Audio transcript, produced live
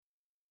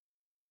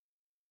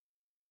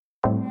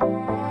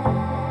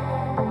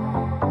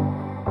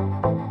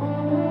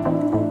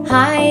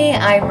Hi,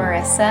 I'm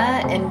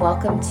Marissa, and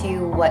welcome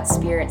to What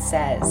Spirit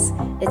Says.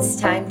 It's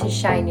time to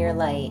shine your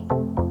light.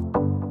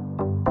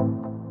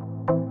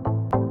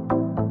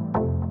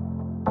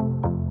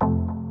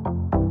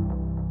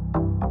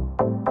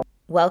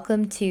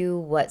 Welcome to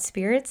What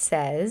Spirit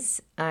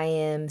Says. I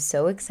am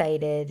so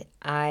excited.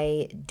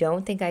 I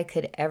don't think I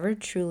could ever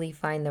truly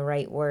find the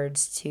right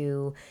words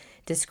to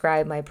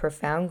describe my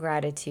profound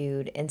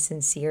gratitude and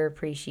sincere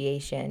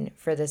appreciation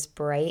for this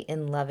bright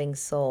and loving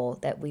soul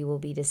that we will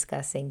be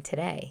discussing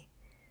today.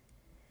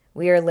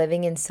 We are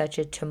living in such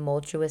a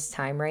tumultuous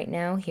time right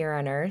now here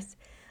on earth.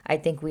 I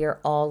think we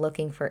are all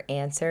looking for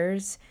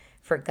answers,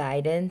 for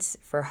guidance,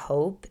 for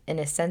hope, and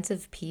a sense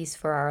of peace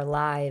for our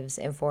lives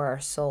and for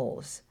our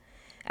souls.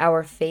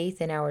 Our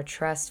faith and our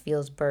trust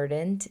feels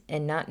burdened,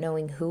 and not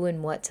knowing who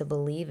and what to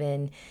believe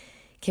in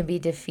can be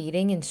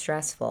defeating and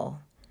stressful.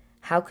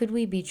 How could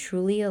we be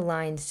truly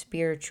aligned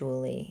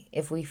spiritually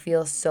if we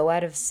feel so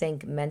out of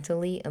sync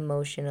mentally,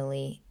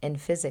 emotionally, and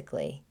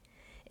physically?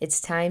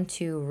 It's time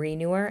to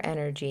renew our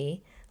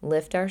energy,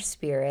 lift our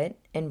spirit,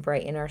 and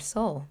brighten our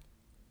soul.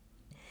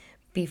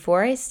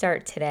 Before I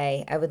start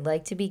today, I would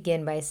like to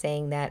begin by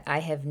saying that I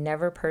have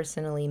never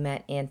personally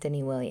met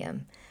Anthony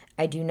William.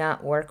 I do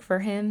not work for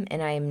him,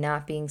 and I am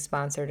not being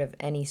sponsored of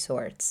any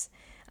sorts.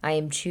 I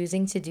am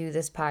choosing to do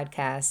this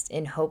podcast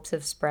in hopes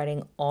of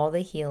spreading all the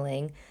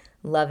healing,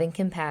 love, and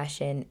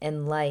compassion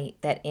and light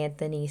that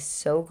Anthony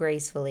so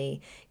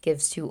gracefully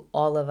gives to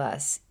all of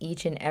us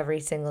each and every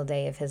single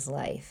day of his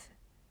life.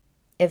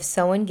 If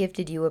someone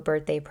gifted you a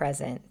birthday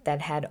present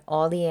that had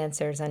all the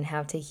answers on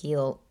how to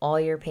heal all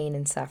your pain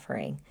and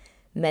suffering,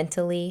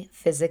 mentally,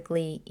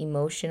 physically,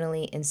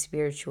 emotionally, and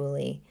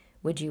spiritually,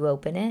 would you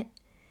open it?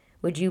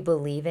 Would you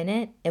believe in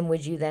it? And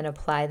would you then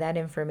apply that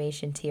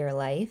information to your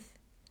life?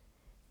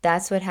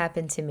 That's what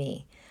happened to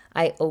me.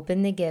 I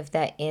opened the gift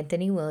that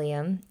Anthony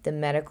William, the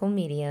medical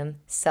medium,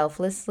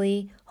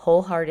 selflessly,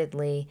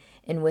 wholeheartedly,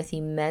 and with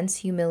immense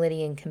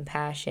humility and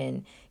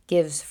compassion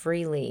gives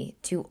freely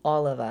to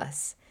all of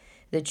us.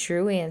 The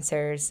true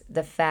answers,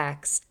 the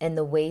facts, and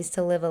the ways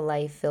to live a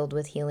life filled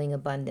with healing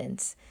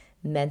abundance,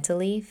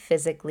 mentally,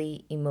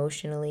 physically,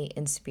 emotionally,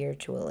 and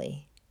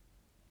spiritually.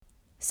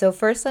 So,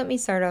 first, let me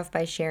start off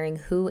by sharing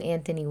who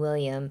Anthony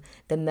William,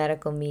 the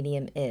medical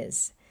medium,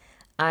 is.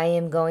 I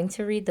am going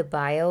to read the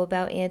bio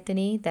about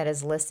Anthony that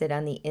is listed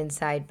on the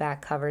inside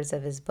back covers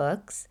of his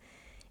books.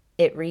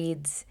 It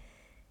reads,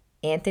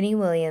 Anthony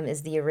William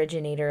is the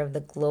originator of the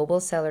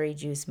global celery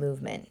juice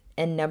movement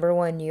and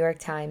 #1 New York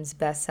Times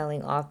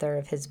bestselling author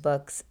of his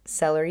books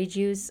Celery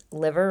Juice,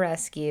 Liver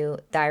Rescue,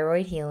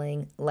 Thyroid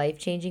Healing,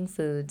 Life-Changing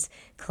Foods,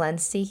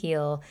 Cleanse to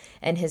Heal,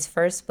 and his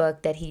first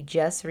book that he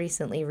just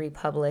recently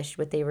republished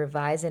with a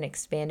revised and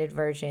expanded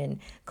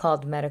version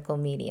called Medical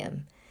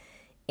Medium.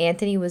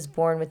 Anthony was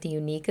born with the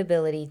unique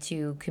ability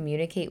to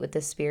communicate with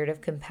the spirit of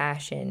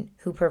compassion,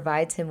 who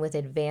provides him with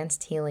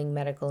advanced healing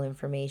medical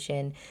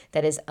information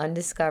that is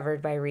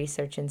undiscovered by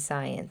research and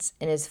science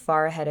and is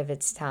far ahead of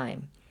its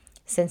time.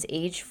 Since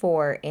age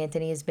 4,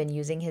 Anthony has been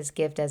using his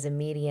gift as a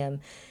medium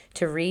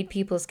to read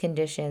people's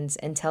conditions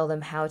and tell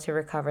them how to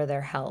recover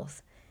their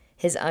health.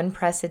 His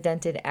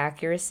unprecedented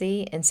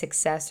accuracy and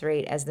success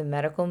rate as the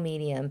medical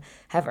medium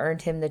have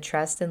earned him the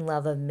trust and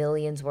love of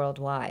millions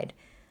worldwide.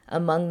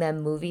 Among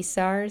them movie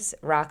stars,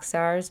 rock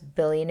stars,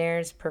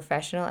 billionaires,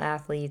 professional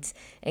athletes,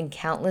 and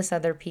countless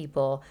other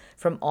people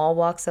from all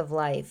walks of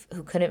life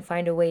who couldn't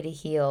find a way to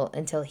heal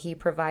until he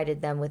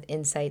provided them with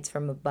insights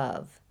from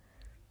above.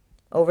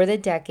 Over the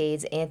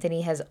decades,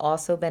 Anthony has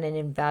also been an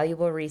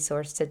invaluable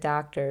resource to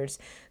doctors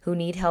who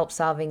need help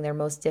solving their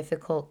most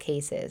difficult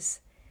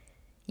cases.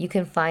 You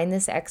can find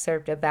this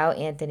excerpt about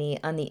Anthony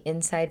on the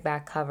inside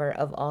back cover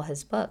of all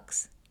his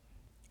books.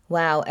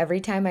 Wow, every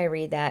time I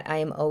read that, I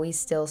am always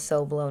still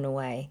so blown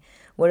away.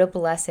 What a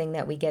blessing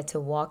that we get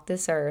to walk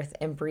this earth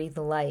and breathe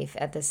life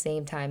at the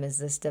same time as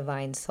this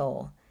divine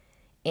soul.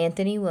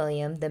 Anthony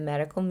William, the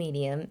medical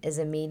medium, is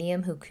a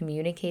medium who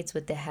communicates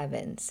with the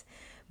heavens,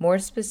 more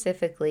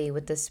specifically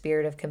with the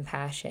spirit of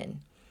compassion,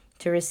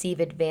 to receive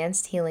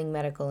advanced healing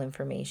medical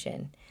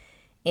information.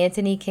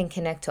 Anthony can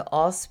connect to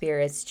all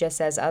spirits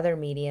just as other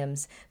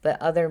mediums, but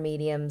other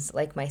mediums,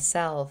 like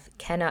myself,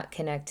 cannot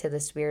connect to the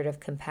spirit of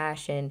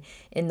compassion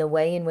in the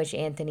way in which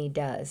Anthony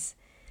does.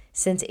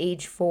 Since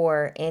age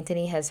 4,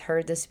 Anthony has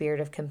heard the spirit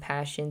of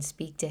compassion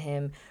speak to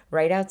him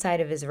right outside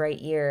of his right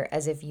ear,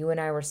 as if you and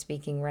I were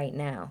speaking right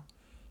now.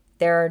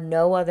 There are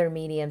no other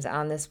mediums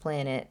on this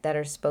planet that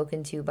are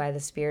spoken to by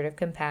the spirit of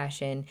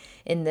compassion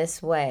in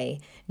this way,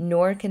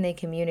 nor can they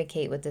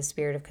communicate with the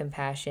spirit of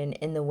compassion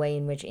in the way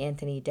in which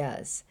Anthony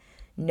does.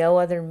 No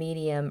other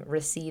medium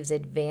receives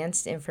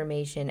advanced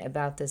information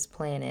about this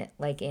planet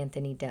like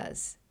Anthony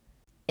does.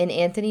 In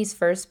Anthony's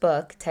first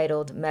book,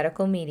 titled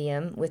Medical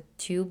Medium, with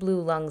 2 blue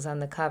lungs on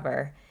the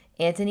cover,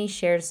 Anthony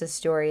shares the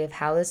story of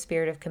how the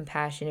spirit of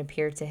compassion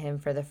appeared to him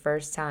for the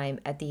first time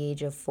at the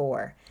age of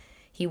 4.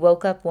 He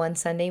woke up one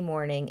Sunday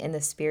morning and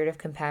the spirit of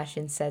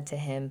compassion said to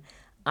him,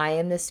 I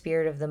am the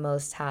spirit of the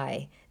Most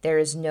High. There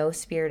is no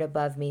spirit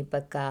above me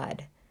but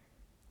God.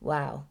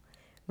 Wow.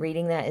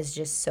 Reading that is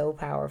just so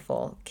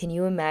powerful. Can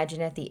you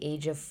imagine at the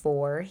age of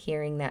 4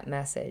 hearing that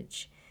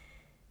message?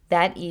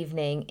 That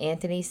evening,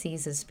 Anthony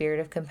sees a spirit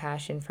of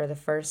compassion for the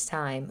first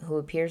time, who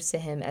appears to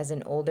him as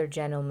an older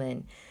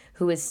gentleman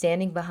who is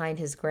standing behind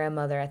his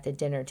grandmother at the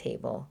dinner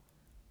table.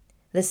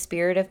 The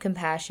spirit of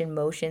compassion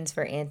motions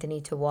for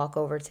Anthony to walk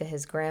over to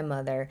his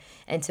grandmother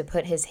and to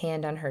put his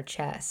hand on her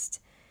chest.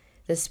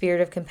 The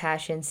spirit of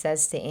compassion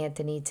says to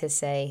Anthony to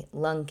say,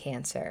 lung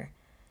cancer.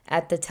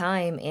 At the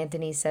time,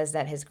 Anthony says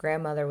that his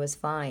grandmother was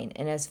fine,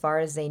 and as far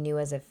as they knew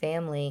as a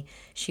family,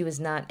 she was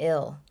not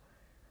ill.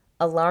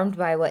 Alarmed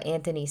by what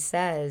Anthony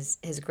says,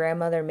 his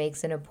grandmother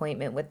makes an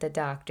appointment with the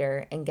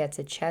doctor and gets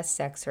a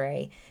chest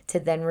x-ray to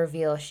then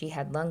reveal she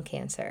had lung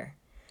cancer.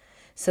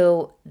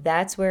 So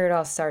that's where it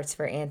all starts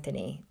for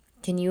Anthony.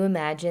 Can you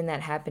imagine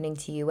that happening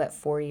to you at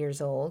 4 years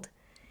old?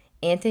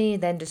 Anthony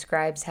then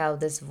describes how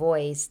this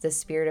voice, the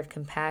spirit of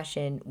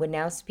compassion, would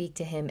now speak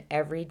to him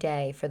every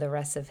day for the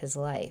rest of his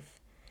life.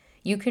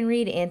 You can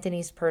read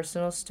Anthony's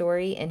personal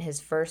story in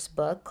his first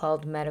book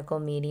called Medical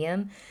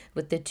Medium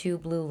with the 2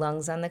 blue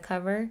lungs on the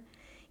cover.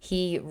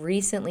 He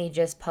recently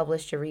just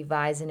published a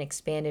revised and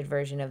expanded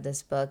version of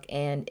this book,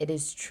 and it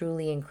is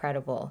truly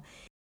incredible.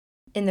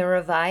 In the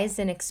revised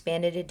and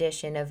expanded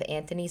edition of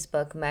Anthony's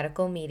book,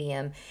 Medical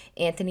Medium,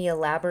 Anthony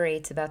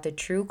elaborates about the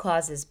true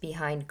causes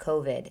behind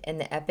COVID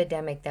and the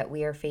epidemic that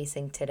we are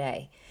facing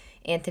today.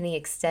 Anthony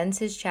extends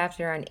his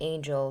chapter on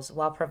angels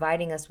while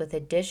providing us with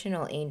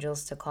additional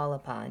angels to call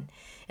upon,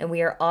 and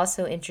we are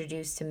also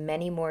introduced to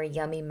many more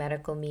yummy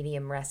medical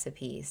medium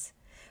recipes.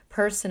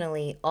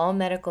 Personally, all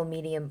medical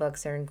medium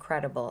books are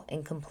incredible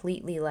and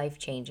completely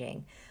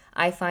life-changing.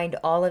 I find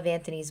all of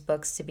Anthony's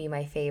books to be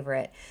my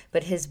favorite,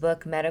 but his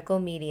book, Medical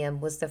Medium,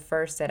 was the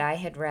first that I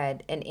had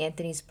read, and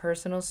Anthony's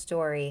personal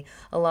story,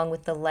 along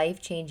with the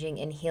life-changing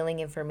and healing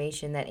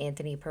information that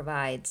Anthony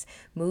provides,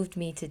 moved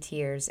me to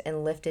tears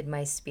and lifted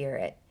my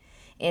spirit.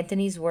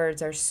 Anthony's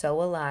words are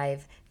so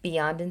alive,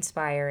 beyond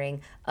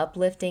inspiring,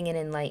 uplifting, and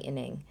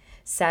enlightening,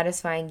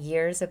 satisfying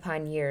years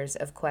upon years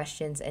of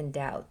questions and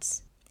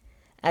doubts.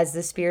 As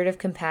the spirit of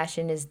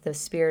compassion is the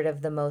spirit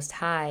of the Most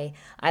High,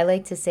 I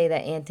like to say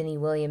that Anthony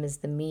William is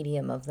the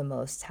medium of the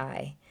Most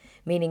High,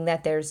 meaning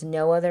that there's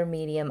no other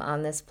medium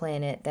on this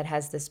planet that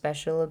has the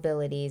special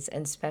abilities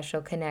and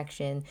special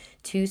connection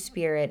to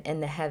spirit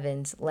and the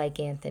heavens like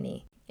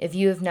Anthony. If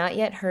you have not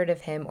yet heard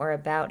of him or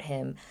about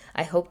him,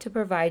 I hope to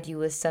provide you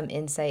with some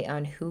insight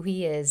on who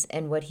he is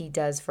and what he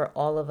does for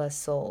all of us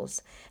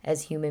souls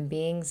as human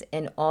beings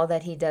and all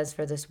that he does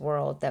for this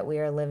world that we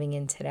are living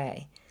in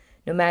today.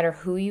 No matter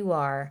who you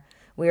are,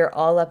 we are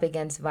all up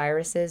against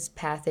viruses,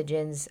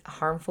 pathogens,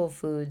 harmful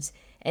foods,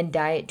 and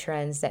diet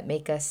trends that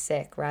make us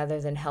sick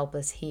rather than help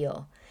us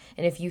heal.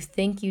 And if you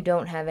think you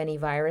don't have any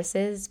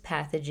viruses,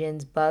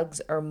 pathogens, bugs,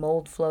 or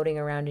mold floating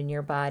around in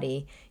your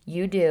body,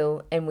 you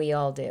do, and we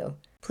all do.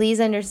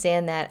 Please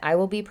understand that I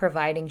will be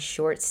providing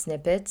short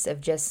snippets of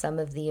just some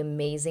of the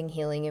amazing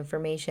healing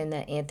information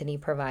that Anthony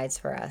provides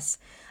for us.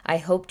 I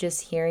hope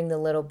just hearing the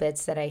little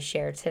bits that I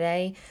share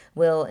today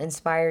will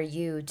inspire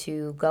you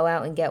to go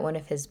out and get one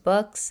of his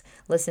books,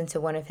 listen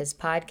to one of his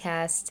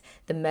podcasts,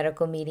 the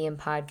Medical Medium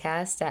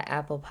Podcast at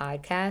Apple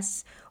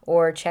Podcasts,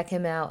 or check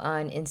him out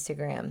on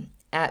Instagram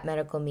at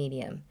Medical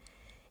Medium.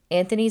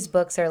 Anthony's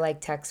books are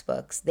like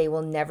textbooks. They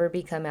will never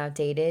become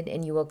outdated,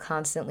 and you will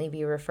constantly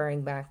be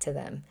referring back to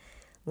them.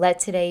 Let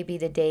today be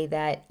the day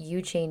that you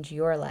change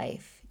your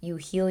life, you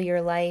heal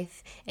your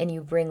life, and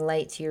you bring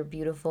light to your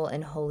beautiful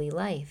and holy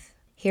life.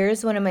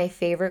 Here's one of my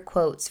favorite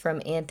quotes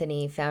from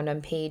Anthony found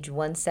on page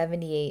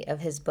 178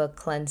 of his book,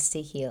 Cleanse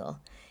to Heal.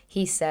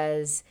 He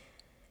says,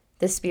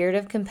 "The spirit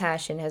of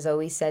compassion has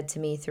always said to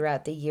me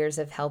throughout the years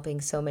of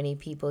helping so many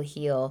people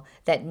heal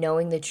that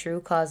knowing the true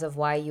cause of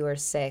why you are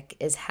sick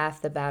is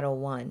half the battle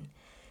won.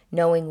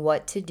 Knowing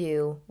what to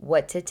do,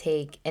 what to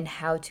take, and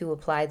how to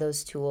apply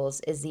those tools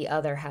is the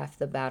other half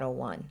the battle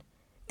won."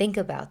 Think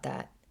about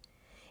that.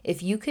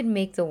 If you could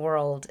make the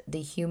world,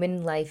 the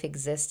human life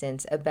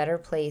existence, a better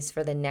place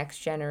for the next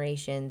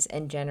generations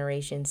and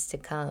generations to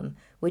come,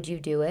 would you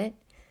do it?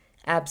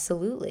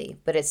 Absolutely,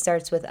 but it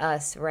starts with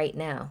us right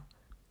now.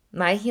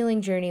 My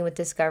healing journey with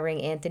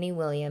discovering Anthony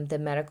William, the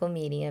medical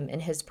medium,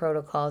 and his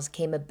protocols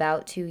came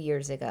about 2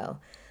 years ago.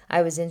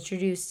 I was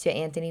introduced to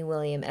Anthony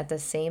William at the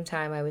same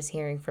time I was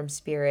hearing from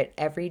Spirit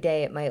every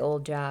day at my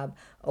old job,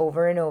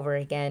 over and over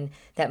again,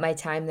 that my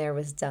time there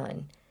was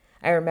done.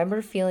 I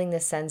remember feeling the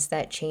sense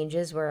that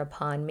changes were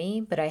upon me,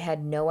 but I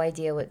had no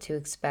idea what to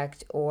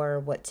expect or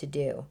what to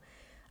do.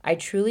 I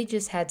truly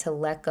just had to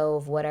let go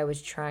of what I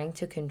was trying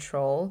to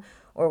control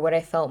or what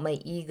I felt my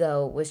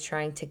ego was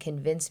trying to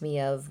convince me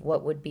of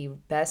what would be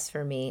best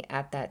for me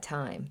at that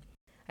time.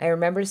 I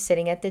remember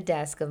sitting at the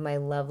desk of my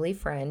lovely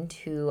friend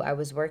who I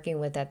was working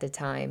with at the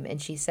time,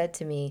 and she said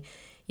to me,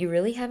 "You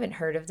really haven't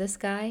heard of this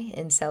guy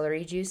in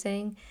celery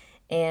juicing?"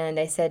 And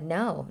I said,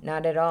 "No,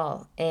 not at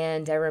all."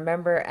 And I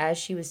remember as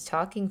she was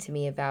talking to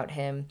me about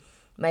him,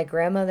 my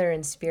grandmother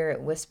in spirit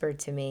whispered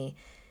to me,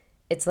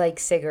 It's like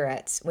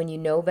cigarettes. When you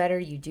know better,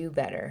 you do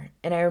better.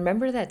 And I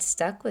remember that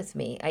stuck with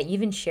me. I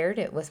even shared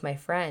it with my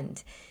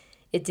friend.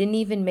 It didn't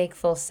even make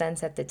full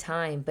sense at the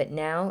time, but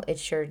now it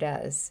sure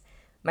does.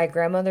 My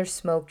grandmother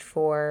smoked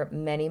for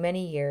many,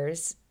 many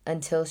years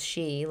until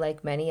she,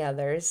 like many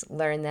others,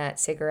 learned that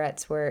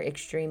cigarettes were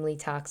extremely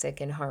toxic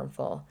and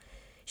harmful.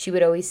 She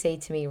would always say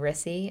to me,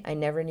 Rissy, I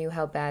never knew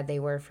how bad they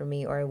were for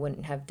me or I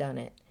wouldn't have done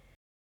it.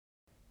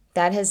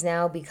 That has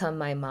now become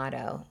my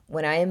motto.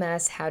 When I am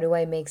asked how do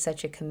I make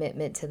such a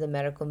commitment to the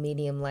medical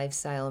medium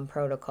lifestyle and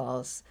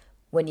protocols,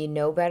 when you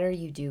know better,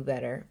 you do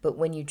better. But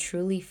when you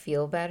truly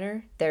feel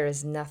better, there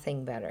is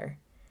nothing better.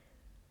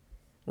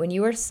 When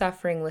you are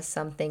suffering with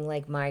something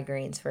like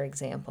migraines, for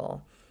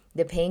example,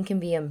 the pain can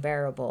be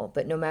unbearable,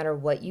 but no matter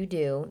what you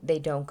do, they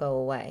don't go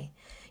away.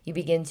 You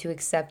begin to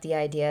accept the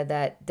idea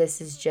that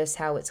this is just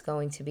how it's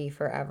going to be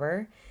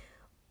forever.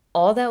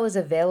 All that was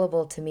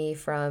available to me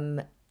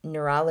from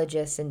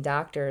neurologists and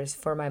doctors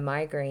for my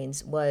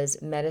migraines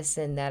was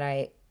medicine that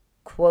I,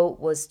 quote,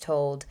 was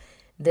told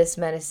this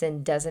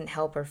medicine doesn't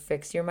help or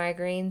fix your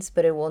migraines,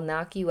 but it will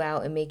knock you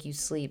out and make you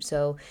sleep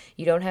so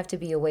you don't have to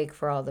be awake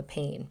for all the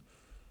pain.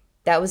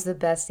 That was the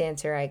best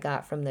answer I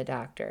got from the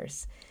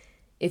doctors.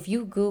 If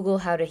you Google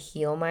how to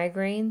heal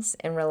migraines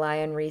and rely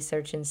on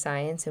research and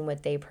science and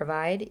what they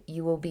provide,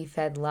 you will be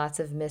fed lots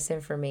of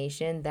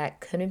misinformation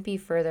that couldn't be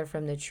further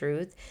from the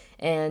truth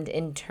and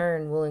in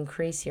turn will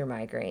increase your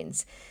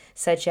migraines,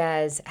 such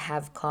as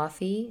have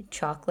coffee,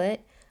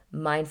 chocolate,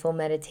 mindful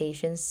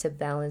meditations to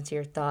balance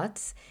your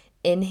thoughts,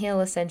 inhale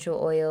essential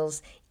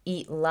oils,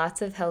 eat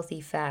lots of healthy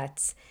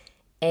fats,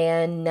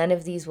 and none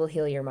of these will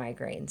heal your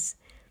migraines.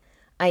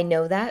 I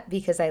know that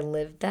because I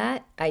lived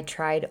that. I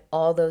tried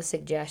all those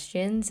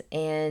suggestions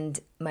and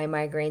my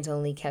migraines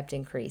only kept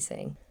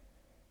increasing.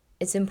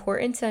 It's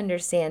important to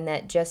understand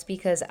that just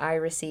because I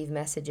receive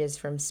messages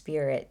from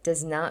Spirit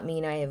does not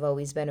mean I have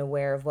always been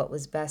aware of what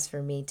was best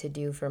for me to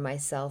do for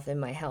myself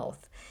and my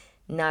health.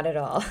 Not at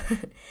all.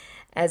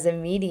 As a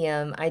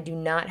medium, I do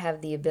not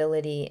have the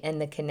ability and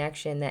the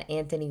connection that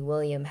Anthony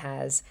William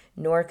has,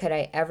 nor could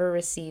I ever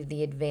receive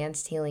the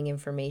advanced healing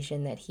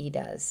information that he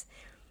does.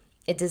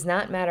 It does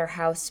not matter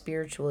how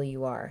spiritual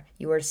you are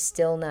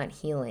still not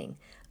healing.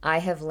 I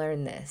have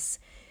learned this.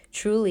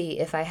 Truly,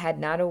 if I had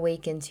not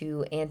awakened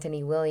to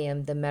Anthony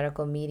William, the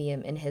medical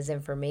medium, and his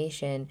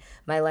information,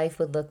 my life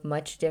would look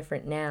much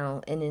different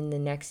now and in the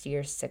next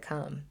years to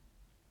come.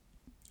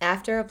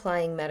 After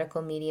applying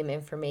medical medium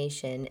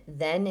information,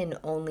 then and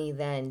only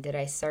then did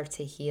I start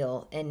to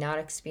heal and not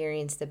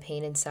experience the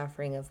pain and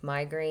suffering of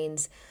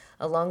migraines,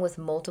 along with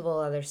multiple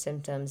other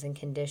symptoms and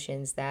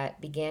conditions that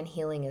began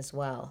healing as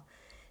well.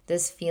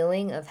 This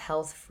feeling of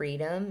health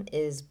freedom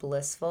is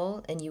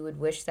blissful, and you would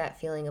wish that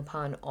feeling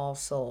upon all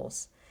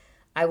souls.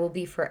 I will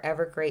be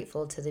forever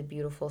grateful to the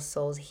beautiful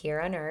souls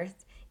here on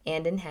earth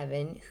and in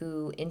heaven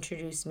who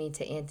introduced me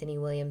to Anthony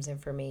Williams'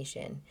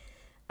 information.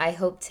 I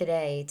hope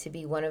today to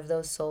be one of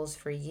those souls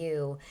for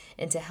you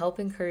and to help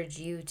encourage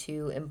you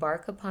to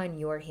embark upon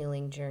your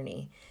healing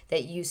journey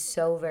that you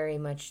so very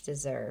much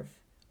deserve.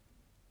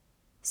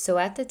 So,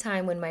 at the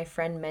time when my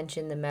friend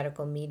mentioned the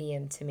medical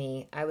medium to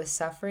me, I was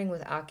suffering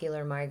with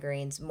ocular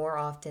migraines more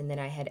often than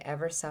I had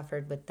ever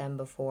suffered with them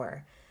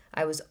before.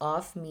 I was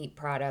off meat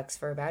products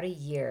for about a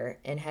year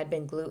and had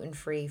been gluten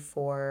free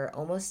for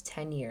almost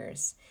 10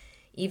 years.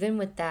 Even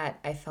with that,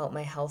 I felt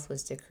my health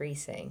was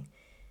decreasing.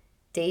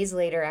 Days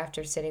later,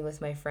 after sitting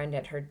with my friend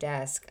at her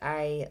desk,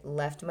 I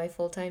left my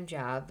full time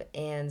job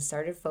and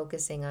started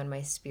focusing on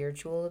my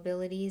spiritual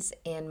abilities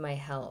and my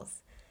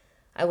health.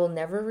 I will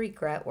never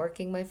regret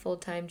working my full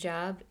time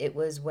job. It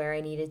was where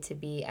I needed to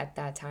be at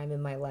that time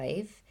in my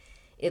life.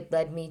 It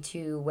led me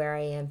to where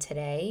I am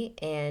today,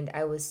 and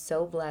I was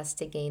so blessed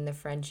to gain the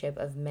friendship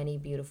of many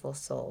beautiful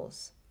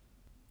souls.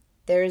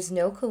 There is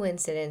no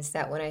coincidence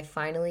that when I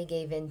finally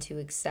gave in to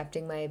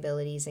accepting my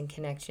abilities and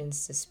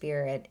connections to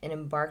spirit and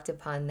embarked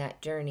upon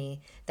that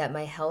journey, that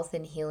my health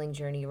and healing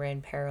journey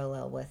ran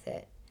parallel with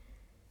it.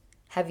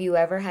 Have you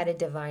ever had a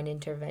divine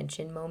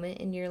intervention moment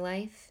in your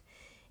life?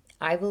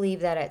 I believe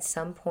that at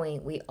some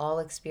point we all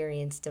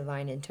experience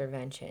divine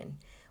intervention.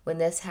 When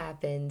this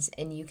happens,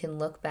 and you can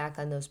look back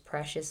on those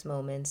precious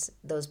moments,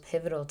 those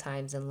pivotal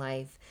times in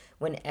life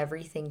when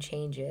everything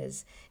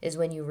changes, is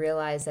when you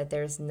realize that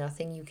there's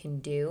nothing you can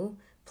do,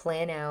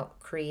 plan out,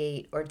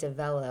 create, or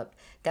develop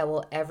that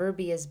will ever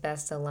be as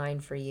best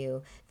aligned for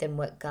you than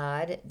what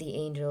God, the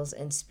angels,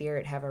 and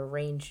spirit have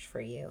arranged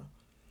for you.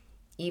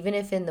 Even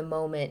if in the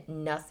moment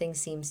nothing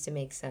seems to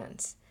make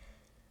sense.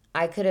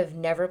 I could have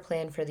never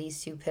planned for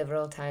these two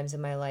pivotal times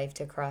in my life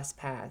to cross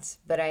paths,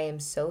 but I am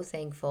so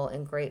thankful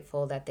and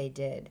grateful that they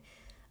did.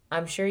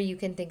 I'm sure you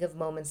can think of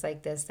moments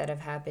like this that have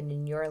happened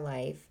in your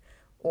life,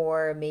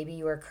 or maybe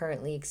you are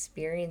currently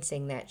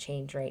experiencing that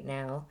change right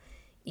now.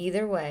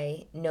 Either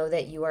way, know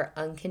that you are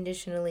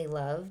unconditionally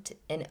loved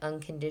and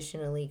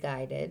unconditionally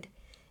guided.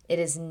 It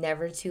is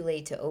never too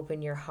late to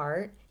open your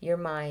heart, your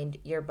mind,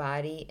 your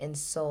body, and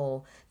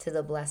soul to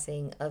the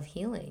blessing of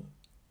healing.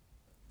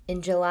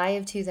 In July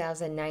of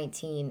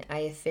 2019, I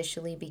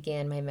officially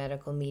began my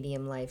medical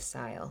medium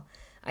lifestyle.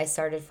 I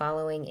started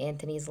following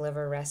Anthony's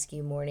Liver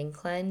Rescue Morning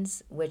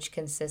Cleanse, which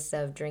consists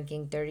of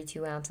drinking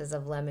 32 ounces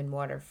of lemon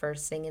water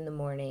first thing in the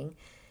morning,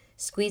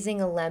 squeezing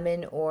a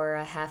lemon or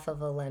a half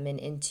of a lemon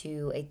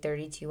into a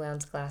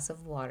 32-ounce glass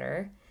of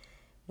water,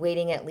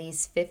 waiting at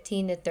least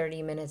 15 to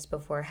 30 minutes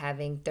before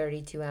having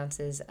 32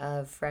 ounces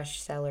of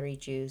fresh celery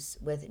juice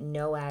with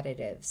no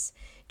additives,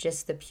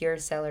 just the pure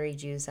celery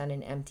juice on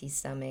an empty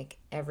stomach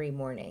every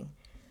morning.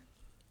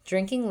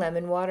 Drinking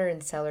lemon water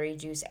and celery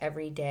juice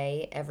every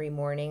day, every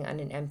morning on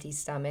an empty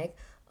stomach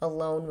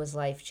alone was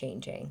life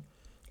changing.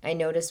 I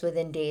noticed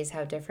within days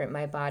how different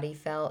my body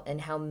felt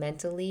and how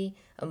mentally,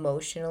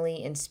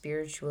 emotionally, and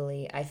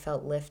spiritually I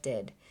felt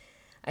lifted.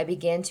 I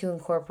began to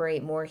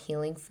incorporate more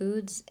healing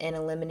foods and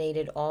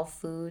eliminated all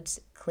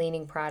foods,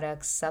 cleaning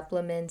products,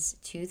 supplements,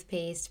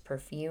 toothpaste,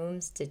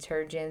 perfumes,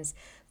 detergents,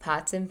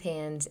 pots and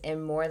pans,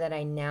 and more that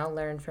I now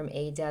learn from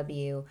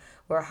AW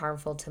were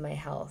harmful to my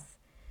health.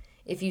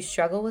 If you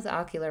struggle with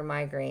ocular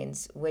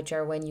migraines, which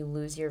are when you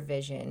lose your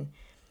vision,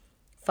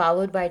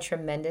 followed by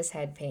tremendous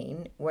head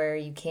pain where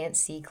you can't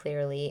see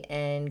clearly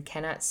and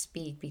cannot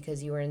speak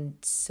because you are in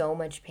so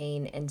much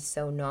pain and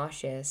so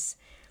nauseous,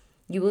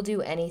 you will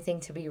do anything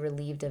to be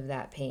relieved of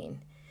that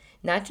pain.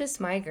 Not just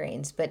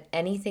migraines, but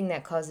anything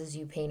that causes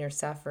you pain or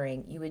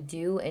suffering, you would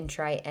do and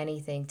try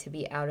anything to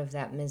be out of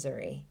that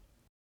misery.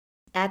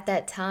 At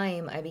that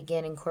time, I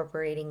began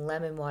incorporating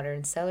lemon water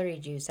and celery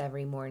juice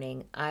every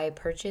morning. I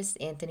purchased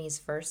Anthony's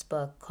first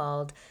book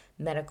called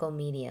Medical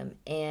Medium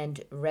and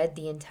read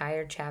the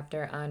entire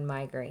chapter on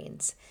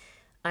migraines.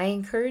 I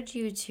encourage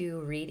you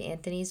to read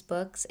Anthony's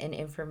books and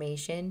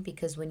information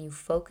because when you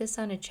focus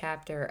on a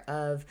chapter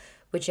of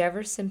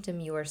whichever symptom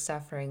you are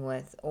suffering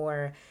with,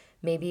 or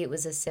maybe it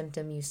was a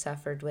symptom you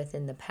suffered with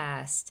in the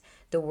past,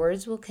 the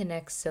words will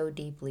connect so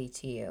deeply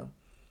to you.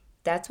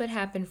 That's what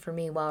happened for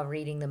me while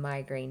reading the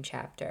migraine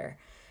chapter.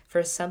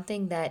 For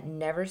something that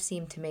never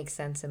seemed to make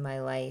sense in my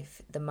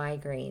life, the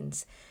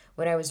migraines,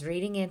 when I was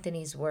reading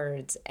Anthony's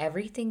words,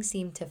 everything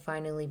seemed to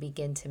finally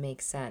begin to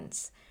make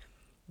sense.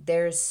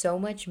 There's so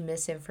much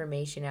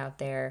misinformation out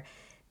there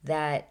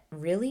that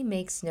really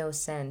makes no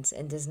sense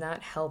and does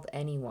not help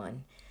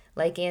anyone.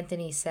 Like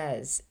Anthony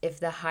says, if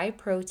the high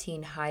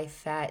protein, high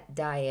fat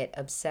diet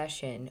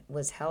obsession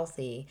was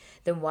healthy,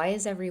 then why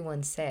is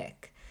everyone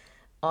sick?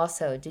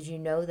 Also, did you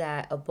know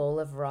that a bowl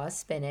of raw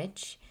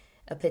spinach,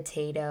 a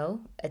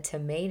potato, a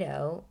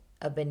tomato,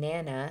 a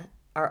banana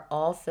are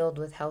all filled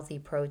with healthy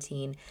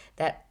protein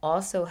that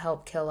also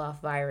help kill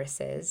off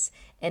viruses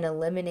and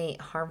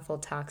eliminate harmful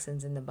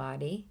toxins in the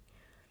body?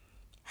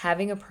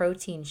 Having a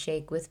protein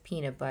shake with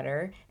peanut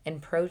butter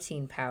and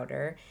protein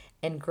powder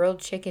and grilled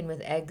chicken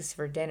with eggs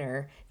for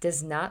dinner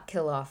does not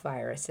kill off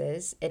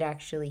viruses. It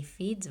actually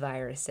feeds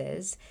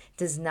viruses,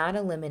 does not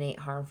eliminate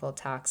harmful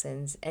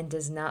toxins, and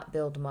does not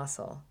build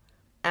muscle.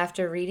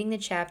 After reading the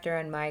chapter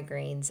on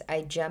migraines,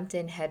 I jumped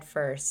in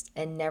headfirst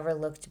and never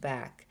looked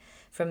back.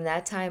 From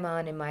that time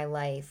on in my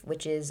life,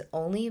 which is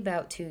only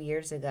about 2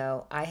 years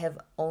ago, I have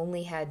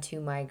only had two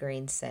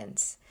migraines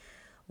since.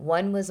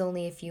 One was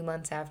only a few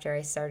months after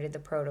I started the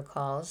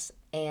protocols,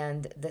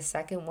 and the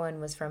second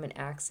one was from an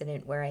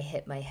accident where I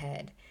hit my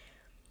head.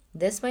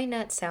 This might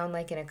not sound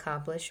like an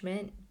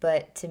accomplishment,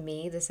 but to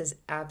me, this is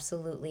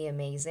absolutely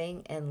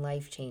amazing and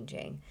life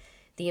changing.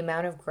 The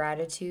amount of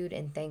gratitude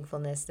and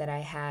thankfulness that I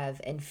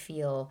have and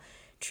feel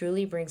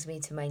truly brings me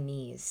to my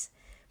knees.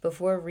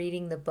 Before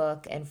reading the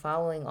book and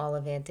following all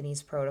of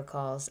Anthony's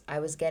protocols, I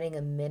was getting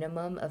a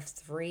minimum of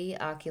 3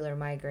 ocular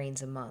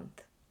migraines a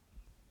month.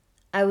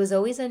 I was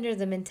always under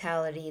the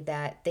mentality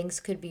that things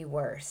could be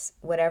worse.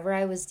 Whatever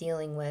I was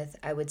dealing with,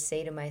 I would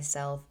say to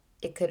myself,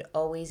 it could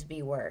always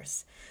be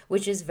worse,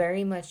 which is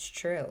very much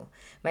true.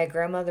 My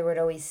grandmother would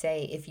always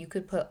say, if you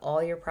could put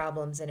all your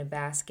problems in a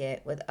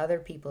basket with other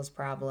people's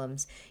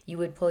problems, you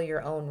would pull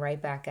your own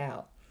right back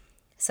out.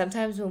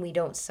 Sometimes, when we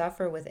don't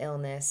suffer with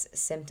illness,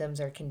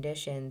 symptoms, or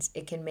conditions,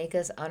 it can make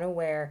us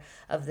unaware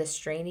of the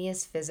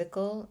strenuous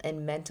physical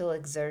and mental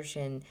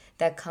exertion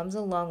that comes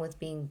along with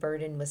being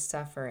burdened with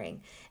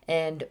suffering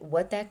and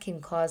what that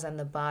can cause on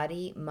the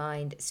body,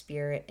 mind,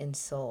 spirit, and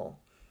soul.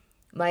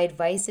 My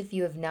advice, if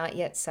you have not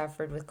yet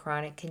suffered with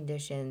chronic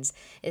conditions,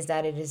 is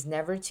that it is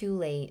never too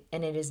late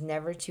and it is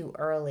never too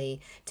early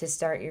to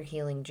start your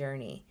healing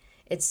journey.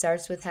 It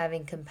starts with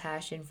having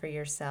compassion for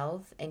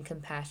yourself and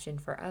compassion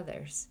for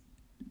others.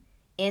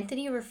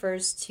 Anthony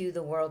refers to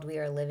the world we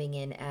are living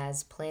in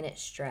as planet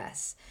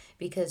stress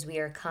because we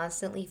are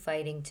constantly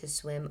fighting to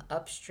swim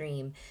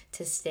upstream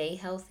to stay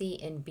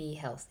healthy and be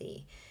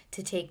healthy,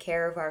 to take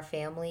care of our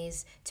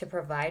families, to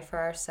provide for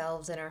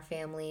ourselves and our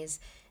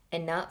families,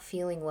 and not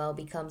feeling well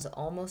becomes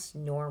almost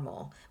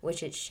normal,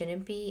 which it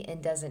shouldn't be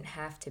and doesn't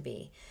have to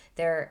be.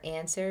 There are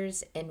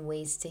answers and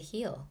ways to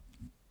heal.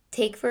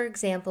 Take, for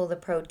example, the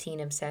protein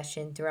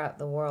obsession throughout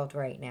the world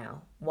right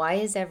now. Why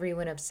is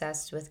everyone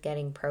obsessed with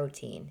getting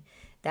protein?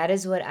 That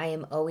is what I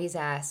am always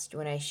asked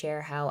when I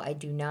share how I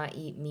do not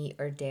eat meat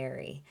or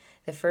dairy.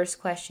 The first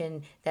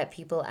question that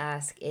people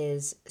ask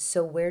is,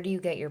 so where do you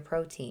get your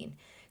protein?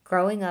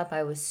 Growing up,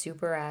 I was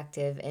super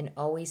active and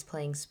always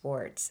playing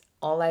sports.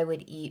 All I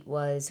would eat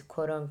was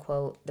quote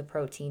unquote the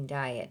protein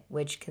diet,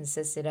 which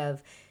consisted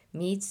of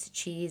meats,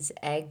 cheese,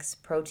 eggs,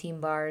 protein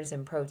bars,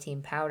 and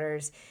protein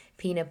powders,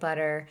 peanut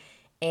butter,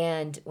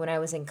 and when I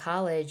was in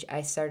college,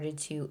 I started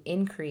to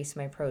increase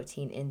my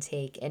protein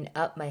intake and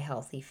up my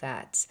healthy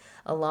fats,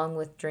 along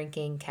with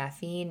drinking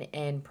caffeine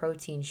and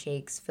protein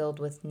shakes filled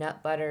with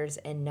nut butters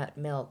and nut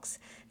milks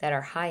that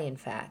are high in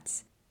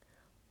fats.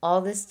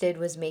 All this did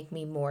was make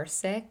me more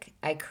sick.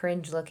 I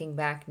cringe looking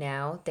back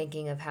now,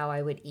 thinking of how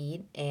I would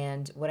eat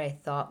and what I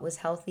thought was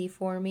healthy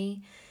for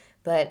me.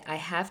 But I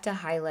have to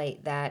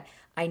highlight that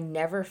I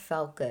never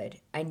felt good.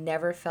 I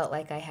never felt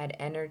like I had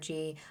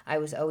energy. I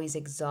was always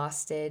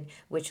exhausted,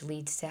 which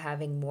leads to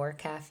having more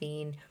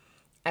caffeine.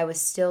 I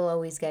was still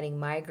always getting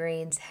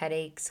migraines,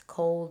 headaches,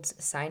 colds,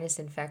 sinus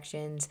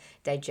infections,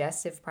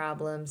 digestive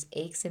problems,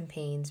 aches and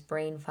pains,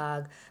 brain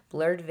fog,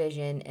 blurred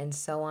vision, and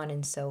so on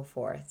and so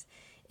forth.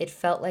 It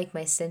felt like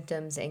my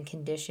symptoms and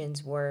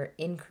conditions were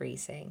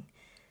increasing.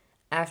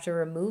 After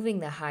removing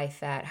the high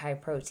fat, high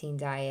protein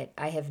diet,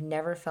 I have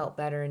never felt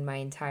better in my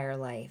entire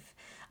life.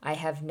 I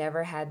have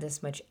never had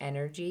this much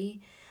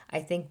energy.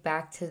 I think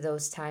back to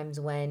those times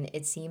when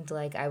it seemed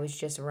like I was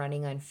just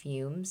running on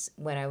fumes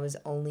when I was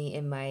only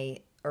in my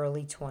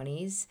early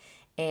 20s.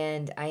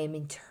 And I am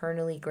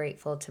eternally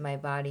grateful to my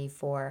body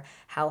for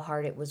how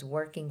hard it was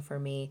working for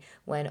me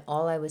when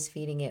all I was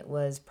feeding it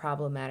was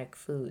problematic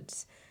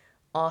foods.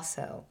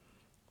 Also,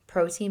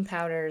 protein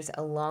powders,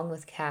 along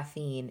with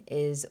caffeine,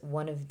 is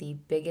one of the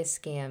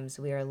biggest scams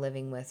we are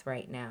living with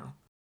right now.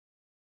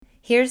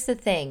 Here's the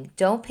thing,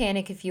 don't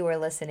panic if you are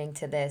listening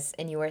to this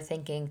and you are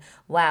thinking,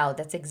 wow,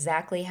 that's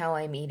exactly how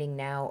I'm eating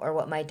now or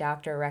what my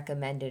doctor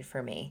recommended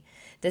for me.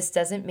 This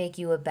doesn't make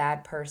you a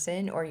bad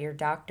person or your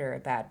doctor a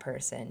bad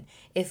person.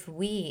 If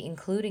we,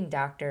 including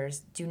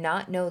doctors, do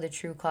not know the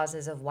true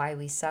causes of why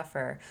we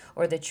suffer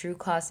or the true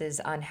causes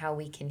on how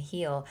we can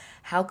heal,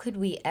 how could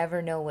we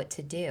ever know what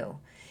to do?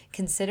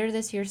 Consider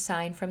this your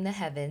sign from the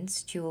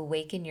heavens to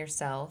awaken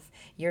yourself,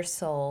 your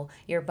soul,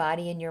 your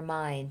body, and your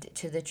mind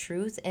to the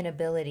truth and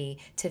ability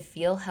to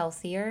feel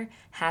healthier,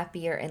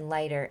 happier, and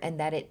lighter, and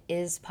that it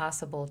is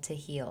possible to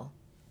heal.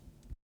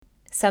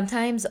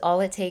 Sometimes all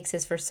it takes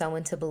is for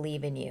someone to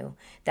believe in you.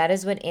 That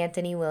is what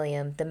Anthony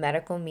William, the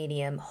medical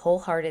medium,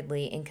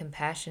 wholeheartedly and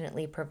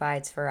compassionately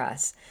provides for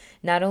us.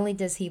 Not only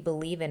does he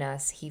believe in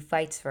us, he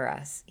fights for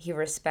us. He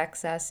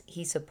respects us,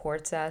 he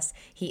supports us,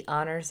 he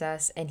honors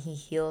us, and he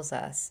heals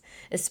us,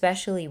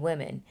 especially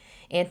women.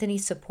 Anthony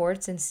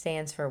supports and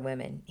stands for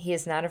women. He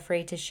is not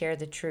afraid to share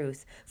the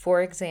truth.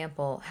 For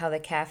example, how the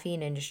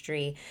caffeine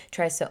industry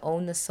tries to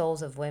own the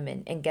souls of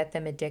women and get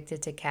them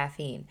addicted to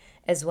caffeine,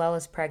 as well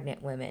as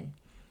pregnant women.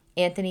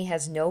 Anthony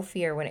has no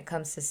fear when it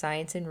comes to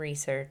science and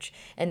research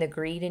and the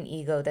greed and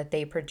ego that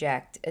they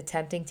project,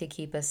 attempting to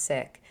keep us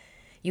sick.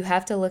 You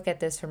have to look at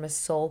this from a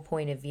soul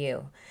point of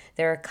view.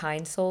 There are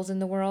kind souls in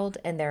the world,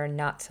 and there are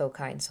not so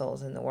kind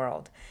souls in the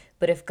world.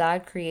 But if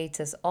God creates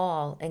us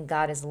all, and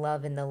God is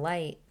love in the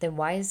light, then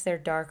why is there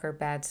dark or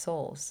bad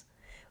souls?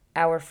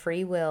 Our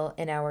free will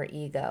and our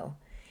ego.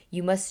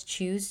 You must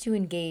choose to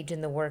engage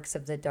in the works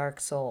of the dark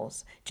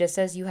souls, just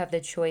as you have the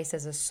choice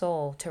as a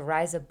soul to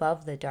rise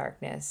above the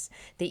darkness,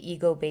 the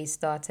ego based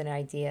thoughts and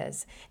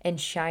ideas,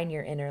 and shine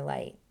your inner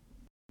light.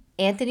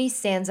 Anthony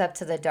stands up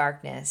to the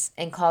darkness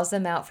and calls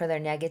them out for their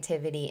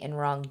negativity and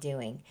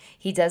wrongdoing.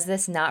 He does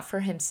this not for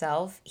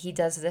himself, he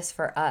does this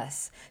for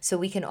us, so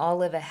we can all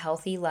live a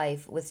healthy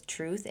life with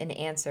truth and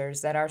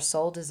answers that our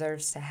soul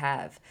deserves to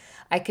have.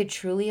 I could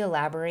truly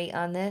elaborate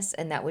on this,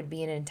 and that would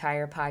be an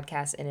entire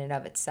podcast in and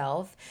of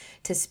itself,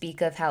 to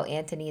speak of how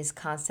Anthony is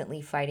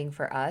constantly fighting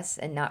for us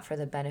and not for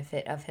the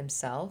benefit of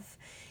himself.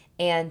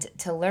 And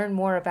to learn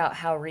more about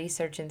how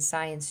research and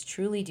science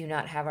truly do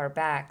not have our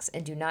backs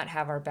and do not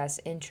have our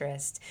best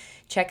interest,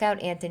 check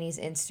out Anthony's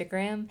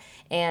Instagram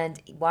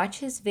and watch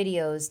his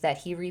videos that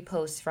he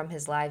reposts from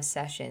his live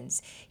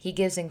sessions. He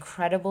gives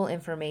incredible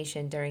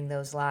information during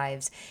those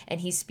lives,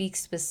 and he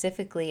speaks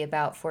specifically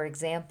about, for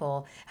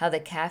example, how the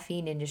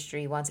caffeine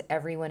industry wants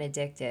everyone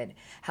addicted,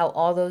 how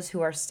all those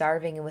who are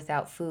starving and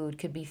without food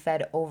could be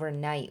fed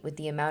overnight with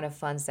the amount of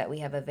funds that we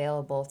have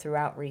available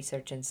throughout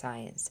research and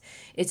science.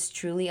 It's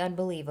truly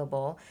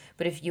unbelievable,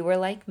 but if you are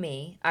like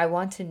me, I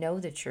want to know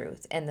the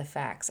truth and the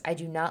facts. I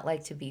do not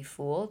like to be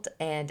fooled,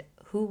 and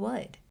who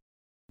would?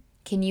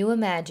 Can you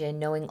imagine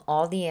knowing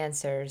all the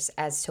answers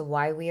as to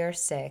why we are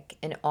sick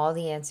and all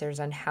the answers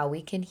on how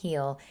we can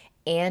heal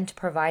and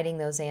providing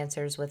those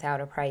answers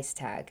without a price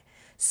tag,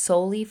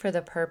 solely for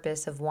the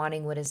purpose of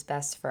wanting what is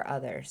best for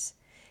others?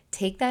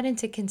 Take that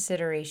into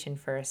consideration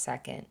for a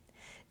second.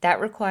 That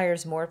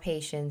requires more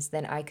patience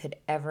than I could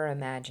ever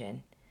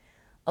imagine.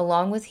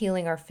 Along with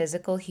healing our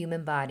physical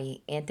human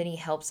body, Anthony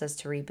helps us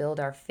to rebuild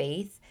our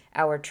faith,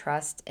 our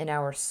trust, and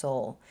our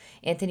soul.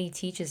 Anthony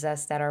teaches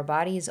us that our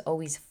body is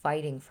always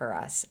fighting for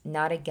us,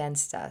 not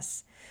against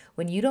us.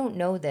 When you don't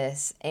know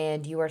this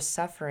and you are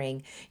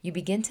suffering, you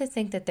begin to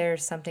think that there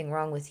is something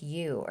wrong with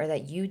you or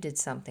that you did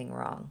something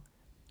wrong.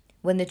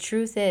 When the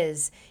truth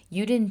is,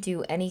 you didn't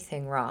do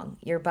anything wrong.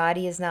 Your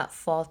body is not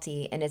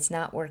faulty and it's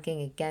not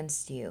working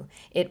against you.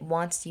 It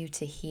wants you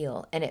to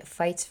heal and it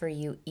fights for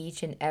you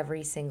each and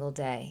every single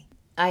day.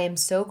 I am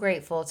so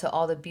grateful to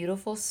all the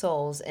beautiful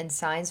souls and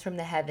signs from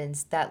the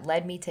heavens that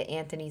led me to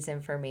Anthony's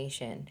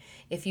information.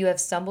 If you have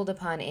stumbled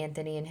upon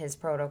Anthony and his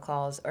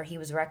protocols, or he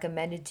was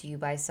recommended to you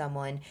by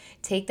someone,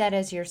 take that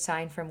as your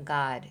sign from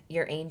God,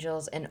 your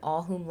angels, and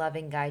all whom love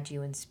and guide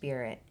you in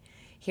spirit.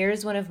 Here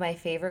is one of my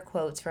favorite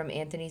quotes from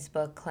Anthony's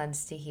book,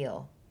 Cleanse to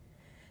Heal.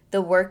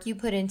 The work you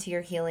put into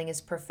your healing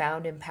is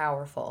profound and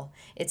powerful.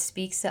 It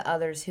speaks to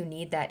others who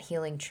need that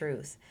healing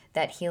truth,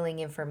 that healing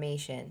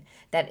information,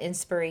 that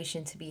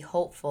inspiration to be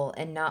hopeful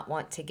and not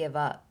want to give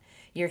up.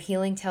 Your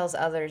healing tells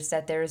others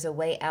that there is a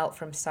way out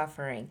from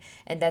suffering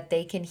and that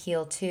they can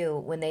heal too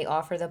when they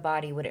offer the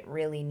body what it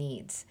really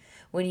needs.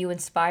 When you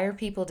inspire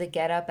people to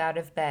get up out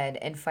of bed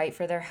and fight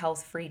for their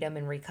health, freedom,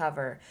 and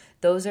recover,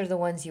 those are the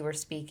ones you are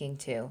speaking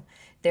to.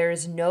 There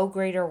is no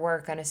greater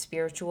work on a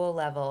spiritual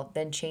level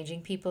than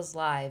changing people's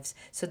lives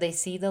so they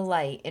see the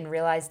light and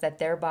realize that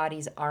their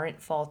bodies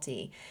aren't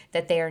faulty,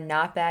 that they are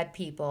not bad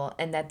people,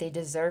 and that they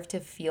deserve to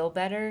feel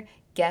better,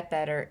 get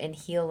better, and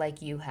heal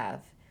like you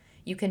have.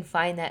 You can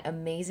find that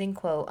amazing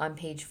quote on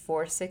page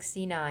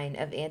 469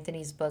 of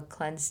Anthony's book,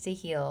 Cleanse to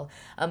Heal,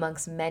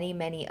 amongst many,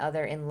 many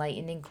other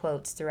enlightening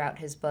quotes throughout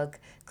his book,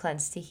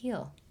 Cleanse to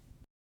Heal.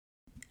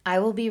 I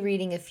will be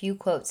reading a few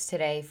quotes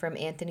today from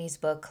Anthony's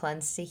book,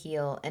 Cleanse to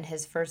Heal, and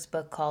his first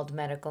book called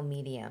Medical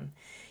Medium.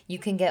 You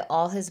can get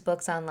all his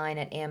books online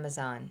at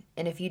Amazon.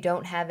 And if you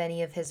don't have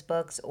any of his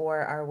books or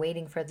are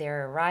waiting for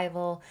their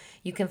arrival,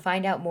 you can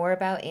find out more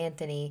about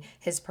Anthony,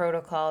 his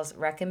protocols,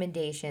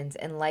 recommendations,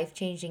 and life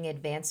changing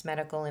advanced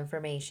medical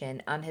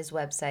information on his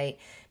website,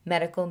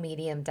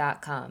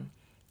 medicalmedium.com.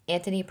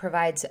 Anthony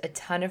provides a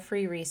ton of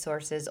free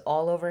resources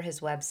all over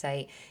his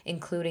website,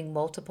 including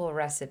multiple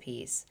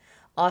recipes.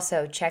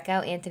 Also, check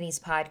out Anthony's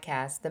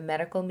podcast, the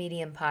Medical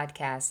Medium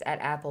Podcast,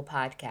 at Apple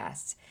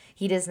Podcasts.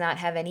 He does not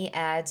have any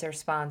ads or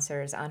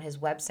sponsors on his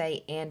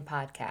website and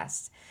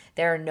podcasts.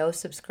 There are no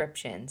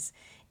subscriptions.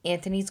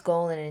 Anthony's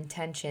goal and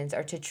intentions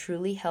are to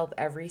truly help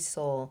every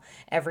soul,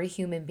 every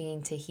human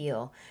being to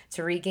heal,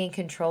 to regain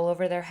control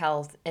over their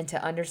health, and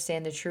to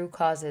understand the true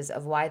causes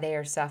of why they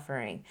are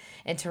suffering,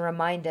 and to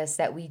remind us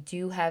that we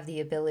do have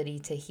the ability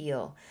to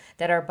heal,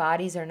 that our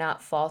bodies are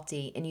not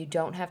faulty, and you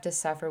don't have to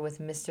suffer with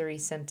mystery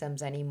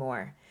symptoms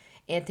anymore.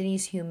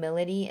 Anthony's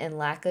humility and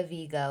lack of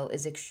ego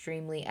is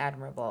extremely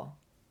admirable.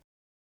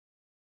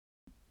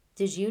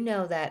 Did you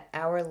know that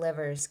our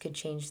livers could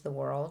change the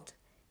world?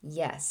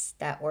 Yes,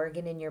 that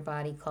organ in your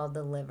body called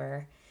the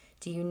liver.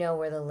 Do you know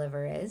where the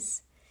liver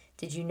is?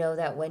 Did you know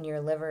that when your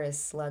liver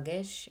is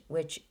sluggish,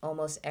 which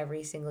almost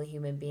every single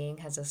human being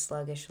has a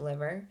sluggish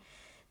liver,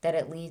 that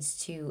it leads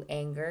to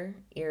anger,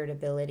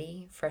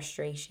 irritability,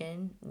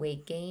 frustration,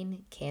 weight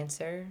gain,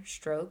 cancer,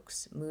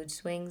 strokes, mood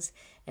swings,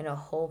 and a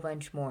whole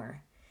bunch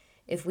more?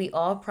 If we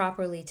all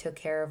properly took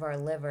care of our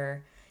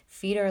liver,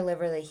 feed our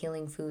liver the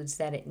healing foods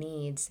that it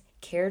needs,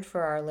 cared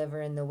for our liver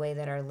in the way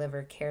that our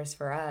liver cares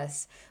for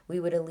us,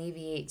 we would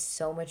alleviate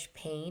so much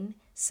pain,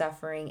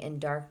 suffering, and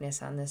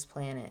darkness on this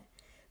planet.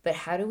 But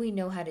how do we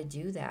know how to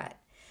do that?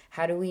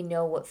 How do we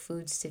know what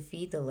foods to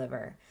feed the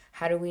liver?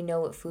 How do we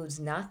know what foods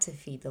not to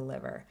feed the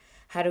liver?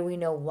 How do we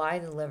know why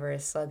the liver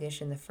is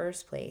sluggish in the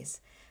first place?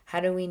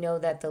 How do we know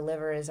that the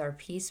liver is our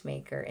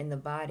peacemaker in the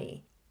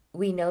body?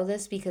 We know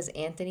this because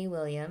Anthony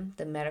William,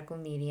 the medical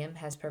medium,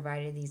 has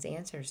provided these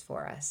answers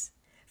for us.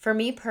 For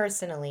me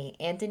personally,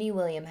 Anthony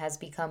William has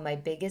become my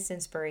biggest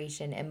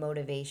inspiration and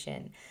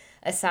motivation.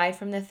 Aside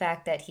from the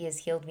fact that he has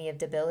healed me of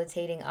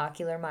debilitating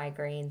ocular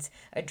migraines,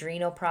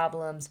 adrenal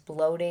problems,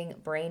 bloating,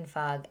 brain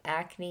fog,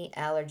 acne,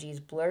 allergies,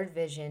 blurred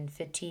vision,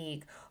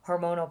 fatigue,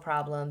 hormonal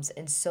problems,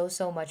 and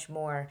so much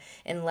more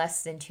in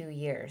less than 2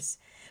 years.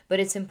 But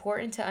it's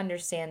important to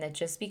understand that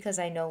just because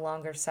I no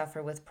longer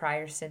suffer with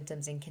prior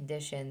symptoms and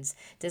conditions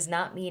does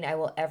not mean I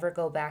will ever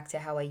go back to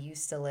how I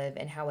used to live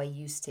and how I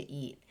used to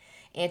eat.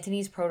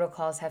 Anthony's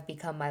protocols have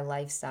become my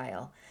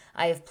lifestyle.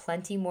 I have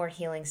plenty more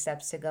healing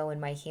steps to go in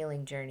my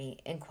healing journey,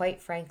 and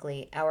quite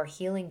frankly, our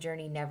healing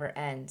journey never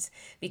ends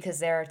because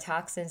there are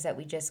toxins that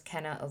we just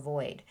cannot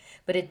avoid,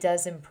 but it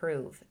does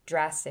improve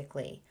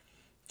drastically.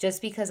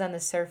 Just because on the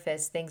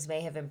surface things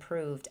may have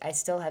improved, I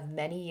still have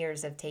many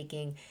years of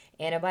taking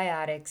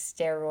antibiotics,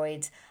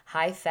 steroids,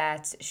 high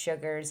fats,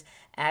 sugars,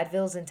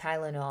 Advils and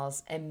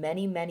Tylenols, and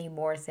many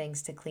more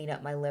things to clean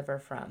up my liver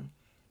from.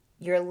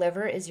 Your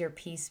liver is your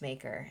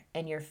peacemaker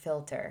and your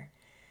filter.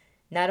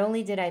 Not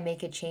only did I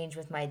make a change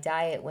with my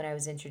diet when I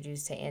was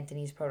introduced to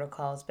Anthony's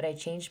protocols, but I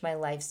changed my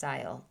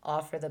lifestyle,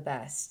 all for the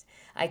best.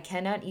 I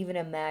cannot even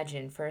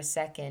imagine for a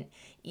second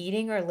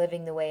eating or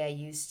living the way I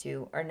used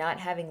to, or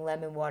not having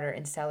lemon water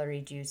and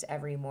celery juice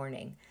every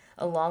morning,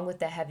 along with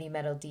the heavy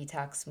metal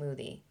detox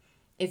smoothie.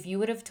 If you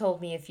would have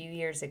told me a few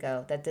years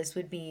ago that this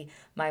would be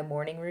my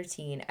morning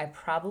routine, I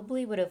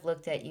probably would have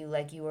looked at you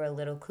like you were a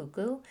little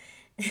cuckoo.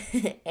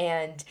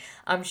 And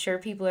I'm sure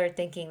people are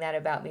thinking that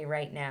about me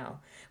right now,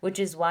 which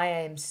is why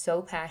I am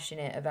so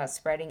passionate about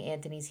spreading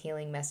Anthony's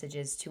healing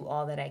messages to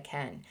all that I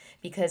can,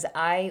 because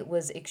I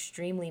was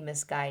extremely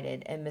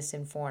misguided and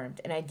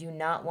misinformed, and I do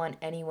not want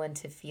anyone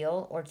to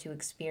feel or to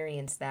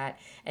experience that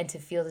and to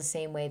feel the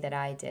same way that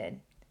I did.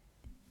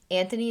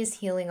 Anthony is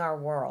healing our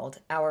world,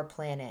 our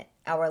planet,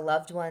 our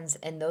loved ones,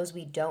 and those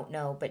we don't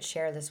know but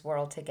share this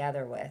world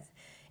together with.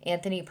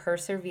 Anthony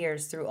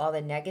perseveres through all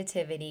the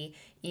negativity,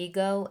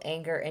 ego,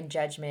 anger, and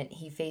judgment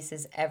he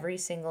faces every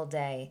single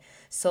day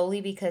solely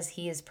because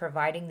he is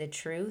providing the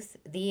truth,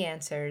 the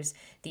answers,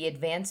 the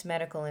advanced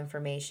medical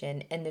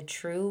information, and the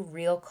true,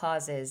 real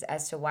causes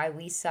as to why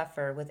we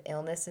suffer with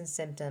illness and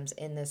symptoms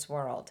in this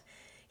world.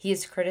 He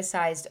is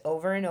criticized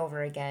over and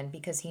over again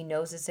because he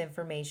knows this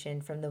information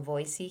from the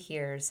voice he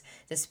hears,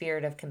 the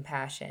spirit of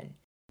compassion.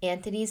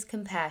 Anthony's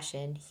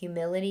compassion,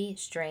 humility,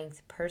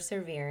 strength,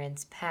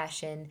 perseverance,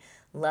 passion,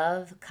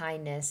 love,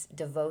 kindness,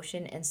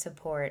 devotion, and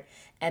support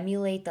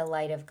emulate the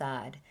light of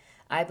God.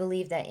 I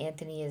believe that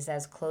Anthony is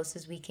as close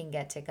as we can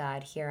get to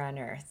God here on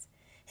earth.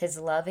 His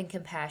love and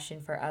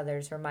compassion for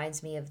others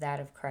reminds me of that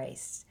of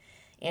Christ.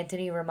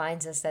 Anthony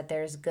reminds us that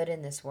there is good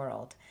in this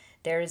world.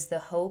 There is the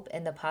hope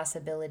and the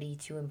possibility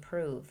to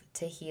improve,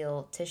 to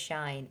heal, to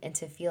shine, and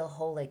to feel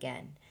whole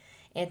again.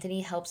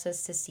 Anthony helps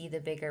us to see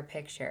the bigger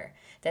picture,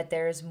 that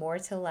there is more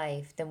to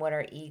life than what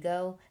our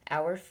ego,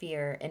 our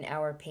fear, and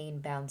our pain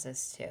bounds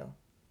us to.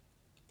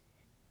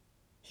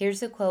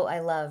 Here's a quote I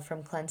love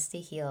from Cleanse to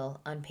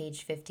Heal on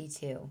page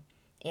 52.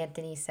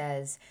 Anthony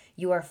says,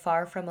 "You are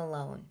far from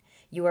alone.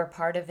 You are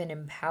part of an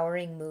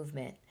empowering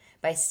movement.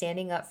 By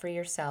standing up for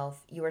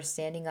yourself, you are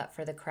standing up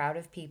for the crowd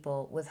of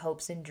people with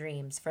hopes and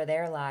dreams for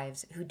their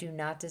lives who do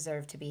not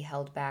deserve to be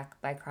held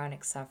back by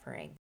chronic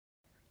suffering."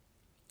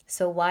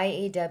 So, why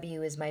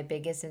AW is my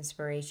biggest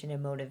inspiration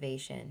and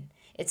motivation?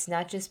 It's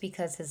not just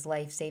because his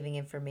life saving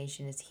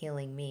information is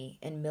healing me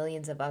and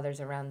millions of others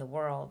around the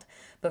world,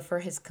 but for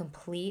his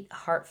complete,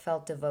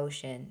 heartfelt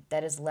devotion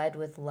that is led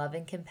with love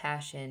and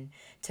compassion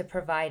to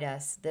provide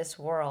us, this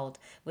world,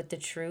 with the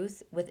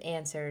truth, with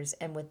answers,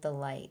 and with the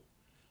light.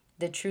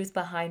 The truth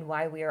behind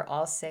why we are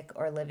all sick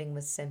or living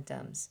with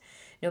symptoms.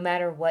 No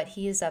matter what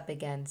he is up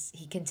against,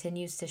 he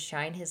continues to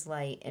shine his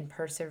light and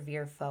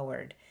persevere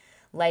forward,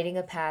 lighting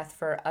a path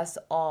for us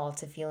all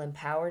to feel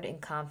empowered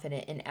and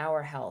confident in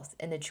our health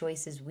and the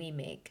choices we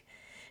make.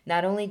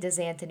 Not only does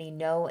Anthony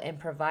know and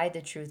provide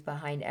the truth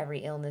behind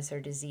every illness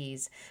or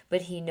disease,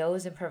 but he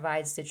knows and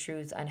provides the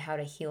truth on how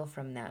to heal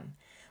from them,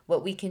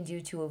 what we can do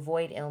to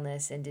avoid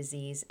illness and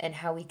disease, and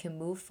how we can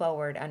move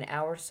forward on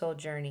our soul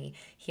journey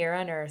here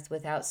on earth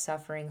without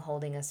suffering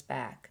holding us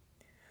back.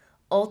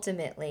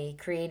 Ultimately,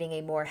 creating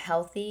a more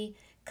healthy,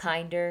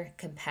 kinder,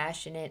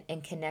 compassionate,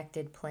 and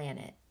connected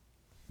planet.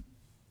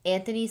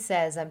 Anthony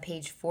says on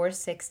page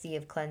 460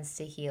 of Cleanse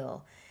to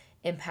Heal,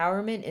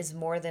 empowerment is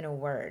more than a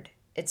word.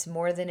 It's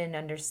more than an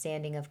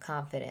understanding of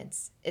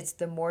confidence. It's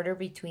the mortar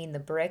between the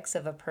bricks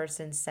of a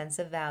person's sense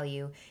of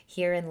value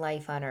here in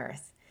life on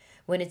earth.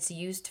 When it's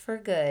used for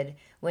good,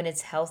 when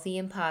it's healthy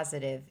and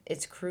positive,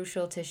 it's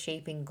crucial to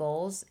shaping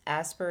goals,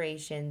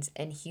 aspirations,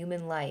 and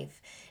human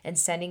life and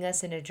sending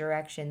us in a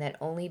direction that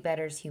only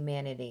betters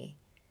humanity.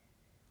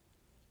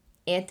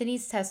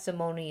 Anthony's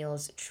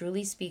testimonials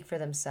truly speak for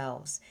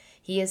themselves.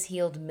 He has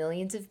healed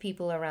millions of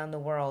people around the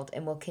world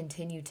and will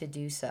continue to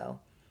do so.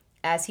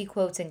 As he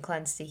quotes in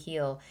Cleanse to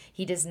Heal,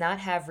 he does not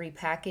have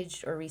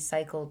repackaged or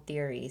recycled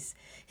theories.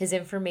 His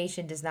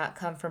information does not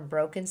come from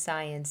broken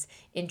science,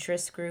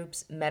 interest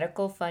groups,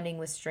 medical funding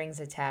with strings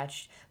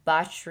attached,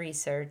 botched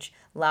research,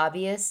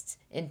 lobbyists,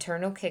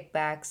 internal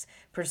kickbacks,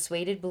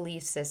 persuaded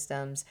belief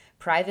systems,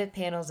 private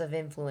panels of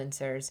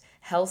influencers,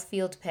 health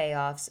field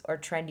payoffs, or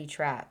trendy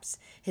traps.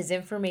 His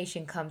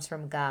information comes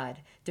from God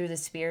through the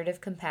spirit of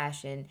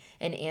compassion,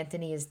 and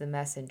Anthony is the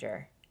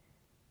messenger.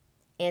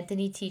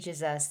 Anthony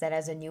teaches us that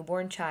as a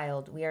newborn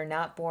child, we are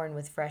not born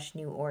with fresh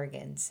new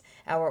organs.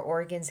 Our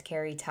organs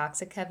carry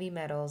toxic heavy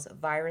metals,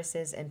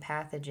 viruses, and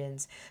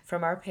pathogens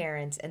from our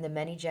parents and the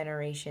many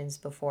generations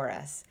before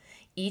us.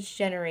 Each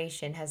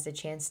generation has the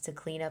chance to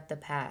clean up the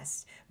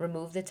past,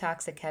 remove the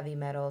toxic heavy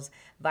metals,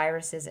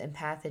 viruses, and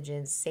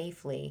pathogens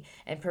safely,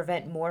 and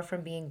prevent more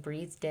from being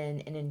breathed in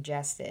and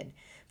ingested.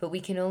 But we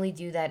can only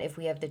do that if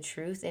we have the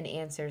truth and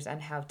answers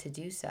on how to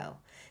do so.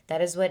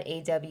 That is what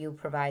AW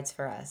provides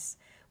for us.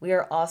 We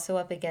are also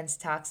up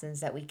against toxins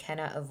that we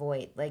cannot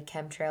avoid, like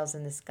chemtrails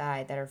in the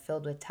sky that are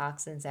filled with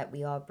toxins that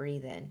we all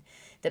breathe in,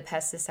 the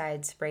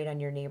pesticides sprayed on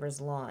your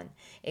neighbor's lawn,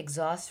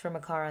 exhaust from a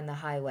car on the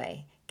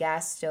highway,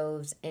 gas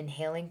stoves,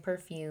 inhaling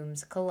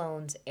perfumes,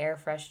 colognes, air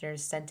fresheners,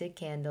 scented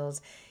candles,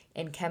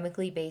 and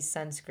chemically based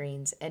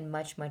sunscreens, and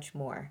much, much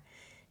more.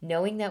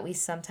 Knowing that we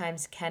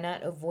sometimes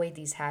cannot avoid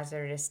these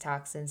hazardous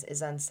toxins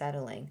is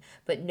unsettling,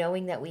 but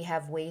knowing that we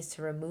have ways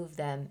to remove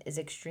them is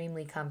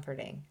extremely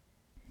comforting.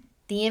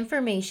 The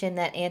information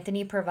that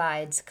Anthony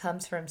provides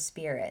comes from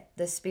spirit,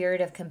 the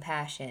spirit of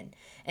compassion,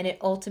 and it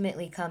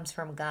ultimately comes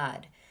from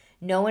God.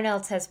 No one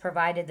else has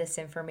provided this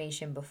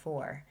information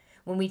before.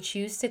 When we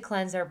choose to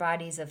cleanse our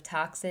bodies of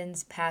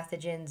toxins,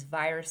 pathogens,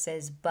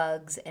 viruses,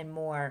 bugs, and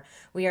more,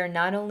 we are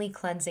not only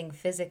cleansing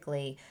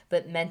physically,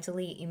 but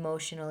mentally,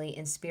 emotionally,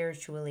 and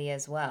spiritually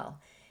as well.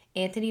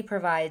 Anthony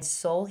provides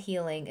soul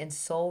healing and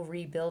soul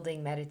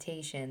rebuilding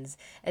meditations,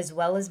 as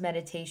well as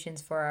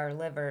meditations for our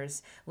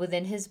livers,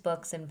 within his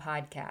books and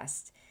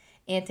podcasts.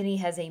 Anthony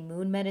has a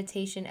moon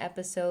meditation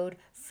episode,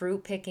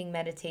 fruit picking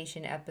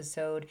meditation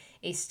episode,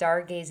 a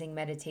stargazing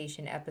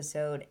meditation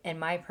episode, and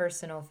my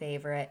personal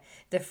favorite,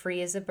 the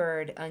Free as a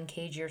Bird,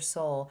 Uncage Your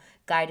Soul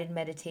guided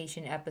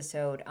meditation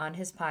episode on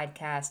his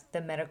podcast,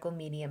 the Medical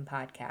Medium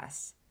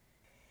Podcast.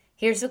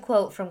 Here's a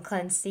quote from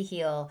Cleanse to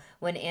Heal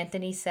when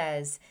Anthony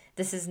says,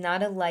 "This is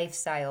not a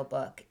lifestyle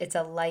book, it's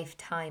a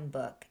lifetime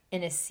book.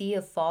 In a sea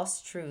of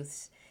false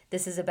truths,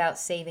 this is about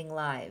saving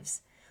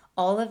lives."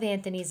 All of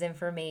Anthony's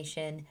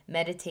information,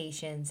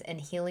 meditations,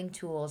 and healing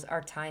tools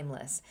are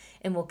timeless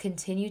and will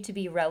continue to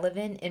be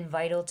relevant and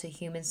vital to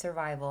human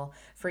survival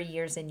for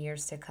years and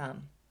years to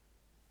come.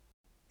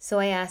 So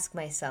I ask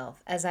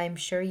myself, as I'm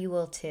sure you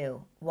will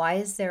too, why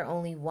is there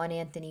only one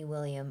Anthony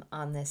William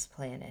on this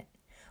planet?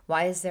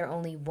 Why is there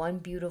only one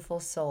beautiful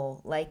soul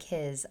like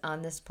his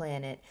on this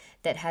planet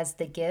that has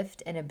the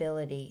gift and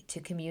ability to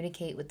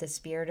communicate with the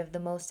Spirit of the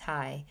Most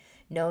High,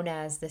 known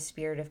as the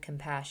Spirit of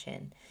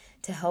Compassion,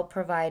 to help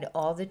provide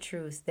all the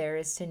truth there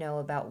is to know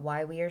about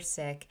why we are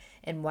sick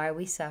and why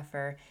we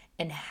suffer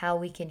and how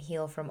we can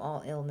heal from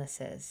all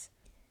illnesses?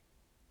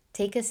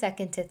 Take a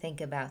second to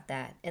think about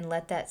that and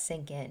let that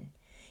sink in.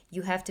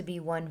 You have to be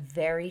one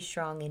very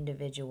strong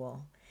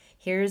individual.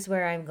 Here's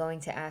where I'm going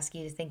to ask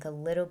you to think a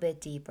little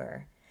bit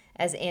deeper.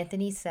 As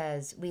Anthony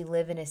says, we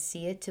live in a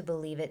see it to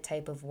believe it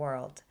type of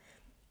world.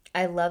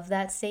 I love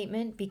that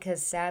statement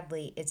because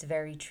sadly it's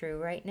very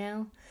true right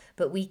now,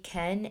 but we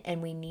can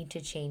and we need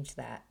to change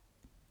that.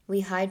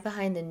 We hide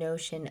behind the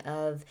notion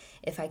of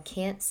if I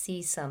can't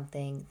see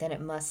something, then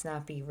it must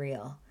not be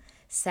real.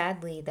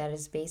 Sadly, that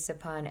is based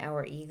upon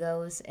our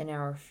egos and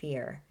our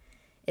fear.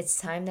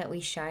 It's time that we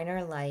shine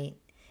our light.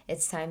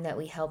 It's time that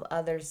we help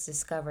others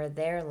discover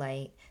their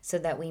light so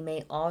that we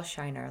may all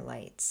shine our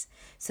lights,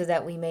 so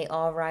that we may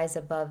all rise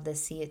above the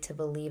see it to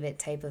believe it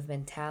type of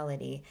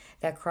mentality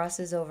that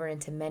crosses over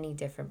into many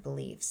different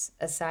beliefs,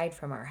 aside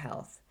from our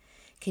health.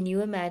 Can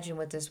you imagine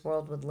what this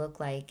world would look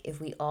like if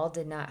we all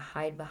did not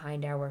hide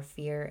behind our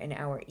fear and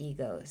our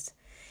egos?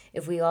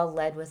 If we all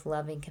led with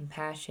loving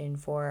compassion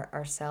for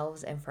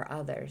ourselves and for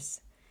others?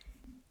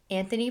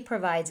 Anthony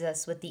provides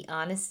us with the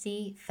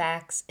honesty,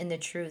 facts, and the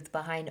truth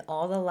behind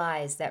all the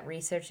lies that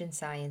research and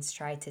science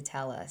try to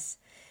tell us.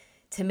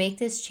 To make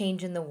this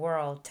change in the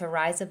world, to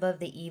rise above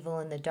the evil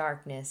and the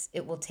darkness,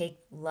 it will take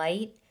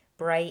light,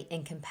 bright,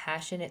 and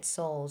compassionate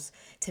souls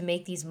to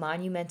make these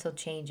monumental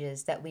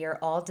changes that we are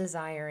all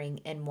desiring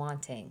and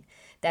wanting,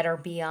 that are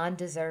beyond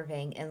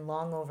deserving and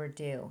long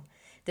overdue.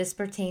 This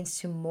pertains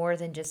to more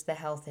than just the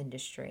health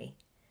industry.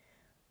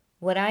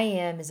 What I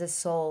am is a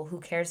soul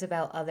who cares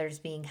about others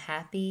being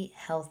happy,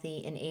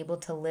 healthy, and able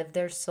to live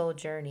their soul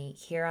journey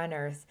here on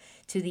earth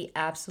to the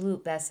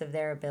absolute best of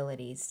their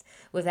abilities,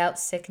 without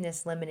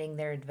sickness limiting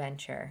their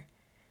adventure.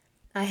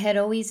 I had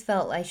always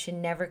felt I should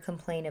never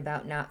complain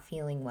about not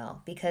feeling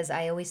well because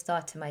I always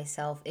thought to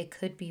myself it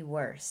could be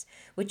worse,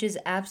 which is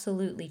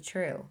absolutely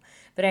true.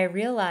 But I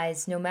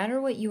realized no matter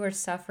what you are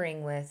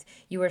suffering with,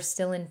 you are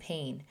still in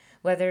pain.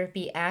 Whether it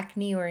be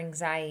acne or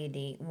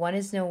anxiety, one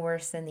is no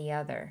worse than the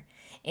other.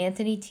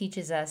 Anthony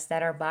teaches us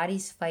that our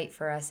bodies fight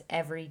for us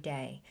every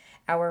day.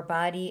 Our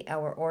body,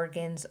 our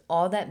organs,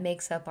 all that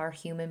makes up our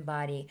human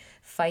body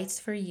fights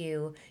for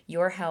you,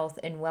 your health,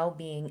 and well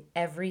being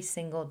every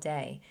single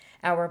day.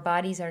 Our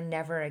bodies are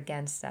never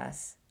against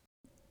us.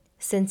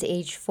 Since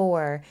age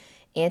 4,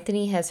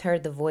 Anthony has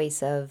heard the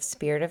voice of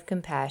Spirit of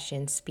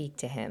Compassion speak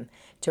to him,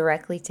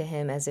 directly to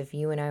him as if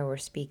you and I were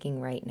speaking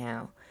right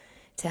now,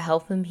 to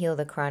help him heal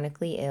the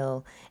chronically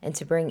ill and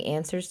to bring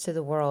answers to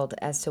the world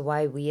as to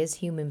why we as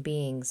human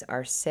beings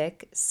are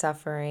sick,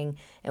 suffering,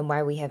 and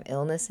why we have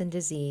illness and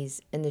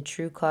disease and the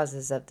true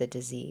causes of the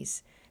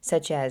disease,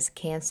 such as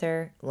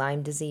cancer,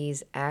 Lyme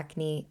disease,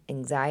 acne,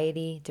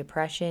 anxiety,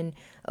 depression,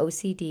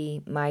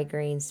 OCD,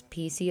 migraines,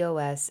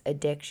 PCOS,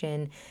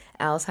 addiction,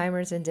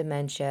 Alzheimer's and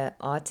dementia,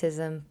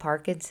 autism,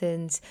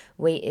 Parkinson's,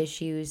 weight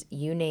issues,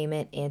 you name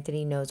it.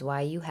 Anthony knows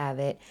why you have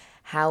it,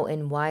 how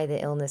and why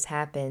the illness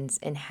happens,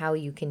 and how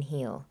you can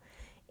heal.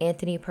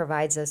 Anthony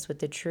provides us with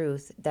the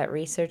truth that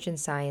research and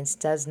science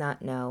does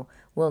not know,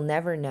 will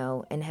never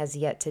know, and has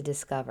yet to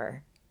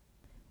discover.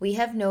 We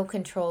have no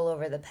control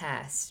over the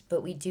past,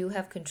 but we do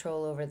have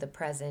control over the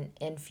present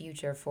and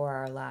future for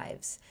our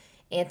lives.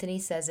 Anthony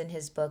says in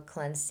his book,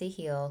 Cleanse to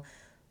Heal,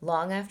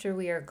 long after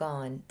we are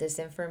gone, this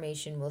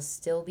information will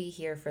still be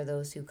here for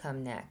those who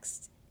come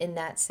next. In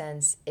that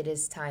sense, it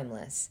is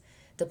timeless.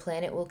 The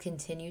planet will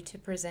continue to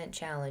present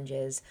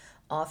challenges,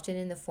 often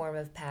in the form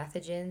of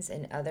pathogens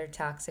and other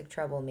toxic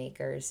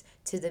troublemakers,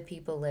 to the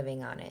people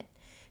living on it.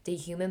 The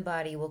human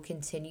body will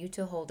continue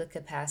to hold a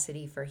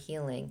capacity for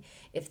healing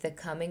if the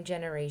coming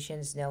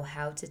generations know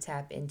how to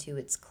tap into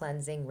its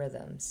cleansing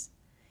rhythms.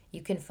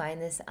 You can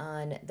find this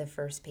on the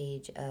first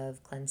page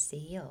of Cleanse to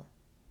Heal.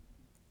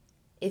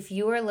 If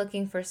you are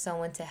looking for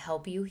someone to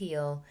help you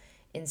heal,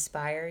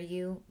 inspire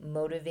you,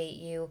 motivate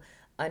you,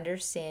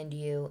 understand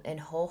you, and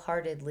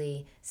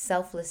wholeheartedly,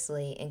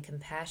 selflessly, and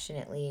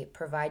compassionately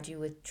provide you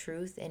with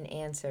truth and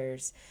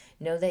answers,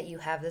 know that you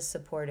have the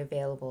support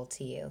available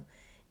to you.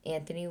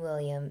 Anthony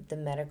William, the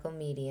medical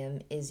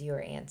medium, is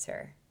your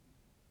answer.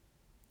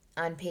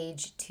 On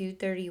page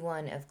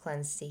 231 of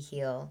Cleanse to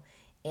Heal,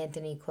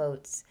 Anthony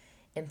quotes,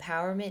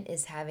 "Empowerment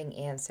is having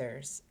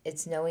answers.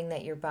 It's knowing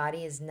that your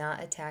body is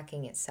not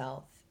attacking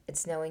itself.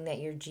 It's knowing that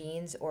your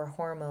genes or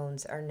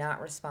hormones are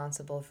not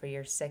responsible for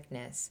your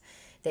sickness,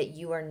 that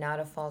you are not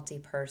a faulty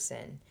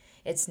person.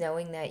 It's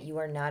knowing that you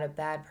are not a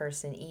bad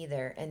person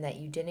either, and that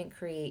you didn't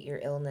create your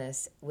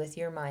illness with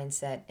your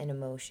mindset and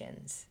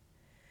emotions."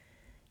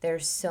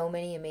 There's so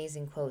many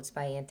amazing quotes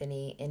by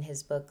Anthony in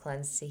his book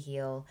Cleanse to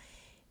Heal.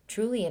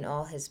 Truly, in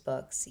all his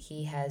books,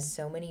 he has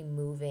so many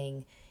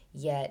moving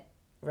yet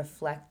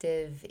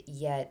reflective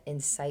yet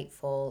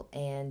insightful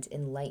and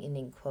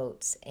enlightening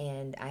quotes,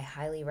 and I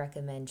highly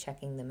recommend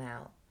checking them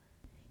out.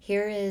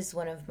 Here is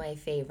one of my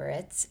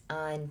favorites.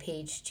 On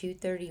page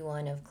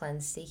 231 of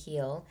Cleanse to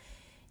Heal,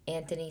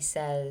 Anthony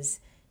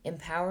says,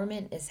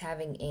 "Empowerment is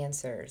having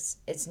answers.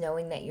 It's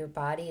knowing that your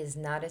body is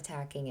not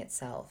attacking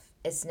itself.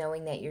 It's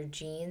knowing that your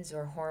genes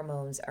or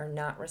hormones are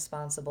not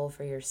responsible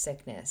for your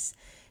sickness,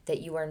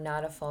 that you are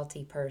not a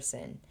faulty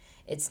person.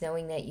 It's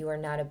knowing that you are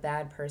not a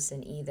bad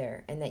person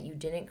either, and that you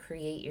didn't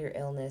create your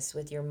illness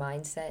with your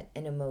mindset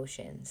and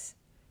emotions."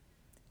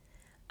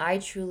 I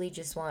truly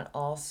just want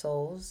all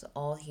souls,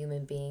 all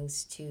human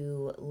beings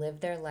to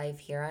live their life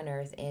here on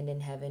earth and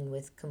in heaven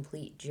with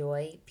complete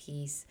joy,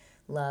 peace,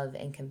 love,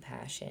 and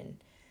compassion,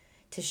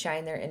 to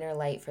shine their inner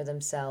light for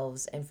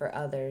themselves and for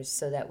others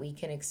so that we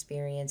can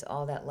experience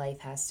all that life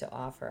has to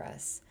offer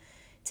us,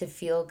 to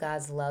feel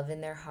God's love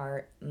in their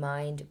heart,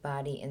 mind,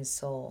 body, and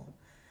soul.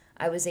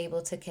 I was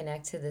able to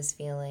connect to this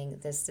feeling,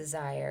 this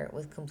desire,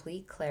 with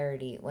complete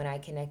clarity when I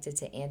connected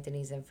to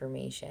Anthony's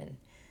information,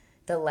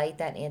 the light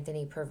that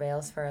Anthony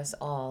prevails for us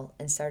all,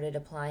 and started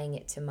applying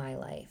it to my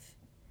life.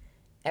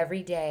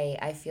 Every day,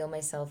 I feel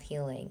myself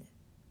healing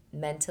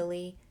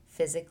mentally,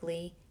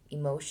 physically,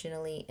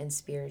 emotionally, and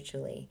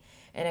spiritually,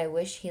 and I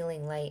wish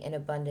healing light and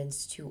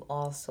abundance to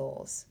all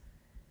souls.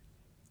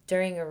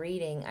 During a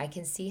reading, I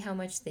can see how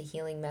much the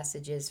healing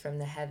messages from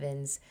the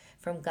heavens,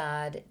 from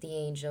God, the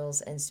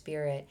angels, and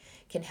spirit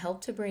can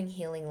help to bring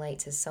healing light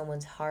to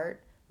someone's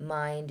heart,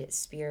 mind,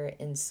 spirit,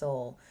 and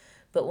soul,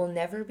 but will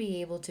never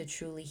be able to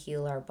truly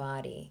heal our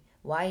body.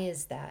 Why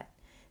is that?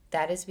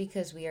 That is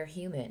because we are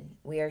human.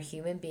 We are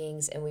human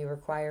beings and we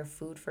require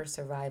food for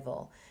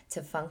survival,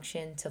 to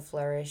function, to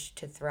flourish,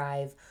 to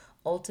thrive,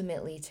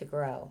 ultimately to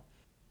grow.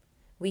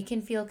 We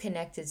can feel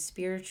connected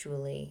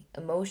spiritually,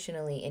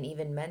 emotionally, and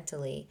even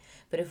mentally,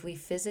 but if we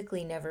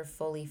physically never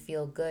fully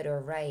feel good or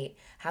right,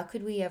 how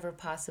could we ever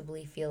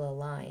possibly feel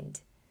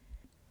aligned?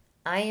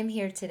 I am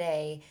here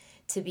today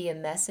to be a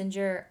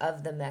messenger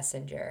of the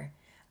messenger.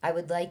 I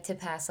would like to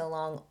pass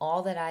along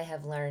all that I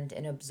have learned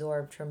and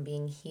absorbed from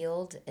being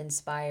healed,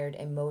 inspired,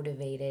 and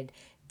motivated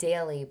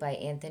daily by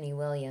Anthony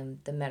William,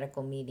 the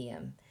medical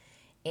medium.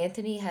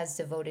 Anthony has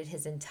devoted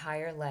his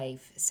entire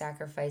life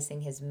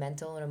sacrificing his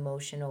mental and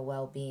emotional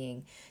well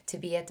being to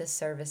be at the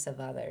service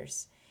of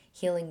others,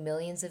 healing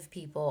millions of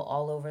people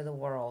all over the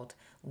world.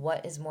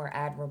 What is more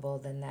admirable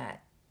than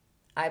that?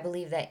 I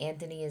believe that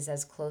Anthony is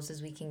as close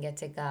as we can get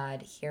to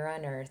God here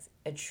on earth,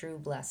 a true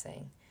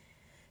blessing.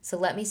 So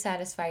let me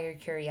satisfy your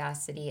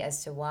curiosity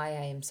as to why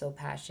I am so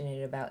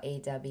passionate about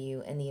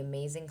AW and the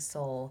amazing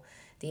soul,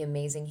 the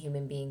amazing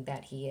human being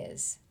that he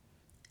is.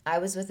 I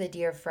was with a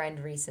dear friend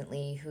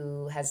recently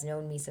who has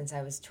known me since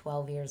I was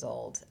 12 years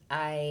old.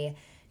 I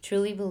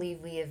truly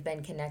believe we have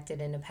been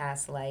connected in a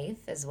past life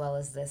as well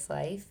as this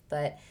life,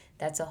 but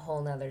that's a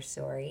whole nother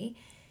story.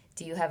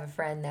 Do you have a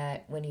friend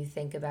that when you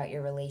think about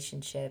your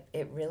relationship,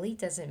 it really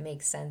doesn't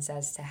make sense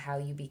as to how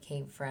you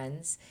became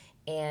friends?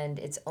 And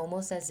it's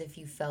almost as if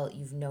you felt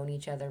you've known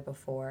each other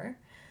before.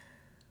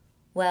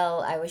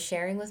 Well, I was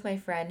sharing with my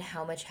friend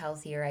how much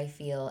healthier I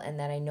feel and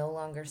that I no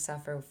longer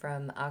suffer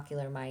from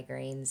ocular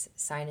migraines,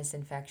 sinus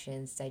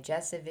infections,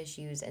 digestive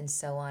issues, and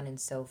so on and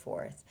so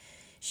forth.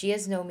 She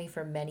has known me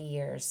for many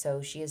years,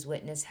 so she has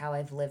witnessed how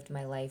I've lived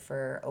my life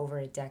for over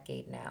a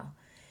decade now.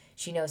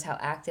 She knows how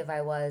active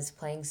I was,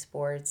 playing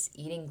sports,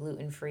 eating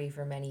gluten free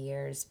for many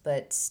years,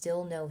 but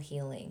still no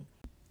healing.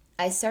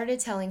 I started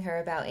telling her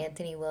about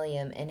Anthony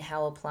William and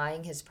how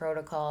applying his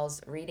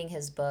protocols, reading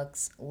his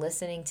books,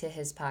 listening to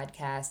his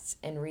podcasts,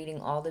 and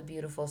reading all the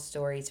beautiful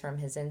stories from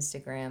his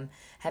Instagram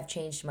have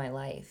changed my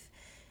life.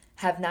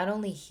 Have not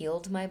only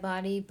healed my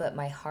body, but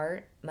my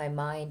heart, my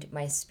mind,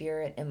 my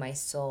spirit, and my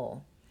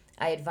soul.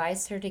 I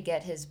advised her to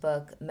get his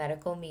book,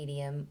 Medical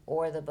Medium,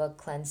 or the book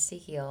Cleanse to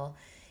Heal,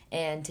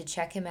 and to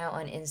check him out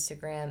on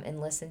Instagram and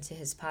listen to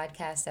his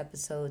podcast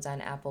episodes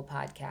on Apple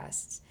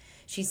Podcasts.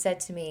 She said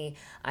to me,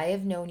 I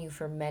have known you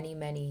for many,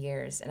 many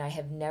years, and I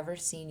have never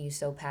seen you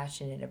so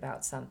passionate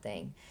about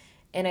something.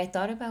 And I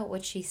thought about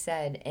what she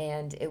said,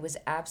 and it was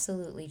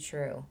absolutely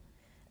true.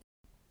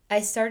 I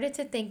started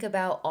to think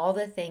about all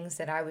the things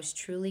that I was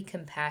truly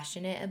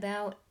compassionate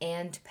about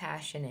and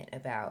passionate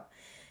about.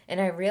 And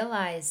I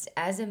realized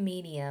as a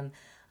medium,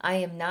 I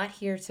am not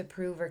here to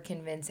prove or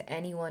convince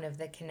anyone of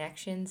the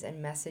connections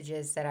and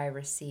messages that I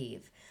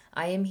receive.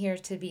 I am here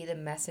to be the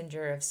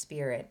messenger of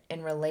spirit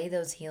and relay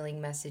those healing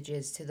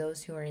messages to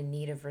those who are in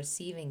need of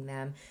receiving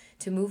them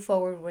to move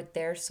forward with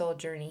their soul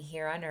journey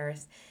here on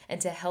earth and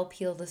to help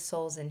heal the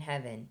souls in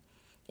heaven.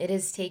 It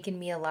has taken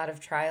me a lot of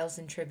trials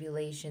and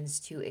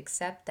tribulations to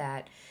accept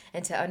that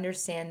and to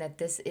understand that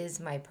this is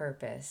my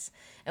purpose.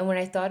 And when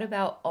I thought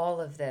about all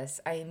of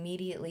this, I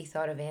immediately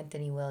thought of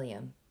Anthony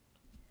William.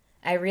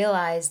 I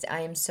realized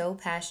I am so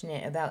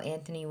passionate about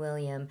Anthony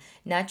William,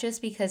 not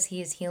just because he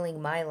is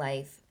healing my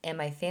life and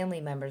my family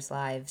members'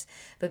 lives,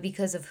 but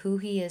because of who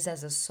he is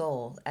as a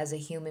soul, as a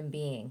human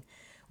being.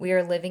 We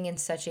are living in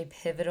such a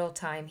pivotal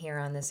time here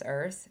on this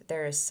earth.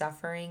 There is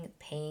suffering,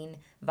 pain,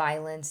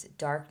 violence,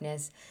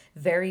 darkness,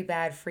 very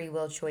bad free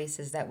will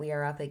choices that we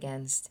are up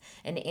against.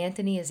 And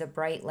Anthony is a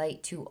bright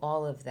light to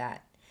all of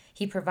that.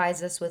 He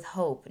provides us with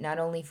hope, not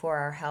only for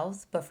our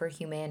health, but for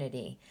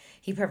humanity.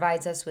 He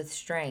provides us with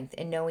strength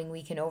in knowing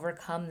we can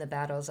overcome the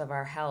battles of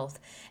our health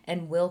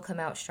and will come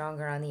out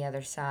stronger on the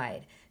other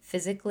side,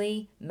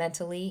 physically,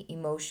 mentally,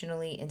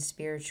 emotionally, and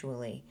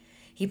spiritually.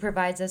 He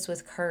provides us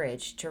with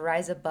courage to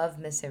rise above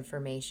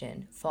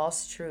misinformation,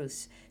 false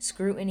truths,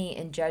 scrutiny,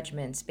 and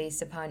judgments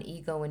based upon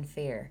ego and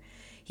fear.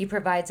 He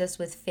provides us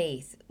with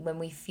faith when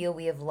we feel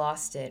we have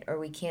lost it or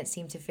we can't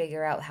seem to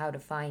figure out how to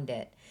find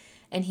it.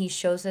 And he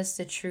shows us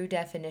the true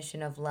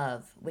definition of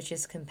love, which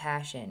is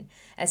compassion,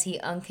 as he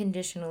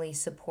unconditionally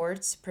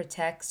supports,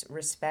 protects,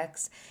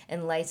 respects,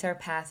 and lights our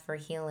path for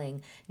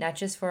healing, not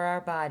just for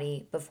our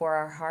body, but for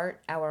our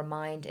heart, our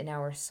mind, and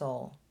our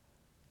soul.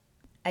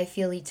 I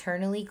feel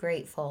eternally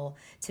grateful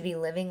to be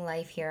living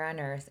life here on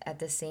earth at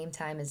the same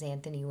time as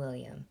Anthony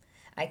William.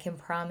 I can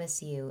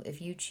promise you,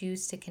 if you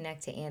choose to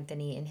connect to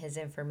Anthony and his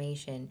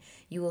information,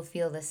 you will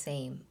feel the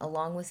same,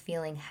 along with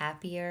feeling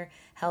happier,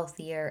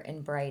 healthier,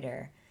 and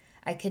brighter.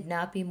 I could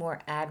not be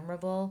more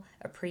admirable,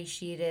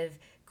 appreciative,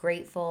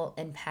 grateful,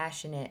 and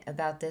passionate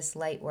about this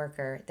light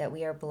worker that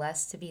we are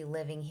blessed to be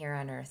living here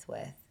on earth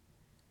with.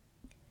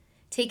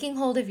 Taking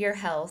hold of your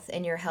health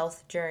and your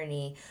health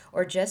journey,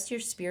 or just your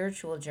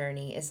spiritual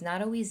journey, is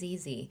not always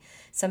easy.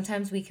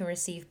 Sometimes we can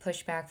receive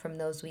pushback from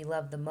those we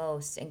love the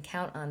most and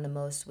count on the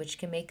most, which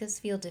can make us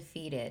feel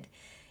defeated.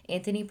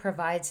 Anthony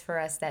provides for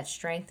us that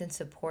strength and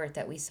support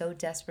that we so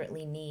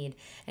desperately need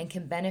and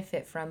can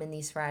benefit from in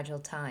these fragile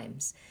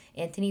times.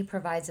 Anthony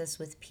provides us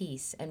with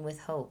peace and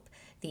with hope,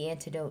 the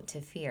antidote to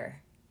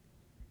fear.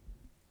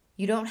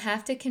 You don't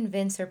have to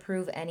convince or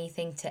prove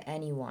anything to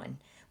anyone.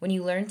 When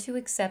you learn to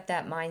accept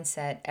that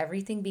mindset,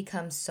 everything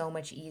becomes so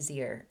much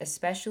easier,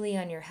 especially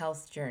on your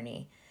health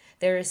journey.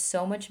 There is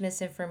so much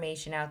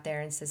misinformation out there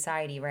in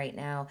society right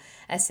now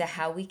as to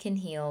how we can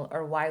heal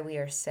or why we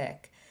are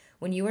sick.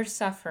 When you are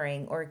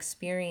suffering or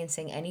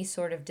experiencing any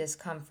sort of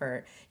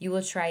discomfort, you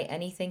will try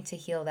anything to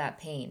heal that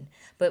pain.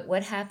 But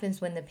what happens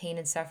when the pain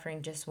and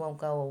suffering just won't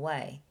go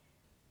away?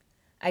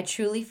 I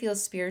truly feel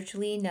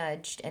spiritually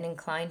nudged and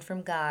inclined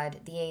from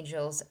God, the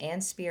angels,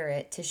 and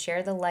Spirit to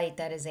share the light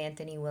that is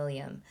Anthony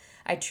William.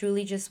 I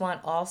truly just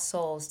want all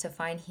souls to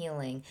find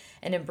healing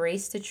and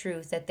embrace the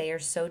truth that they are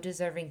so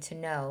deserving to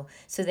know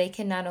so they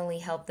can not only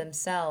help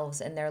themselves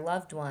and their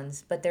loved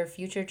ones, but their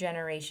future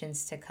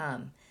generations to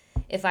come.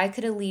 If I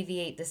could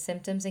alleviate the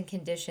symptoms and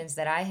conditions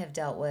that I have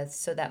dealt with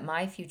so that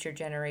my future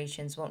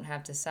generations won't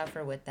have to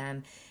suffer with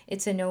them,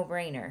 it's a no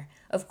brainer.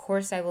 Of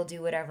course, I will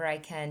do whatever I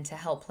can to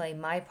help play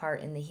my part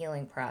in the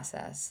healing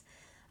process.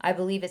 I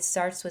believe it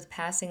starts with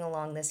passing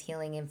along this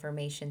healing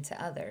information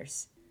to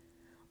others.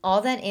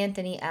 All that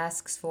Anthony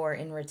asks for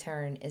in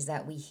return is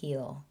that we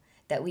heal,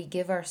 that we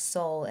give our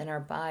soul and our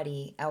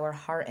body, our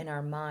heart and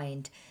our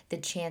mind the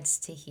chance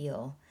to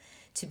heal,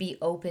 to be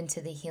open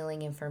to the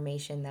healing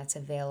information that's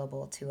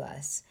available to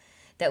us,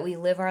 that we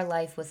live our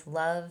life with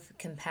love,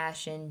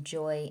 compassion,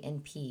 joy,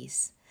 and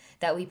peace,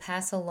 that we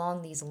pass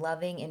along these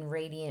loving and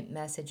radiant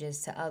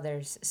messages to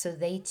others so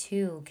they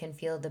too can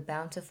feel the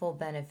bountiful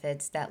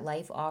benefits that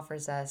life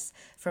offers us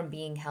from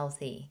being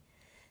healthy.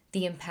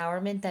 The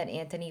empowerment that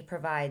Anthony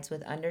provides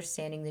with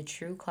understanding the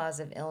true cause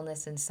of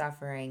illness and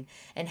suffering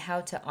and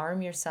how to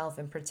arm yourself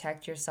and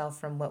protect yourself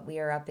from what we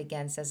are up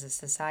against as a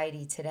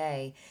society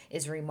today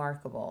is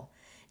remarkable.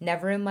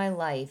 Never in my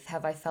life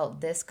have I felt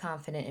this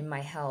confident in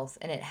my health,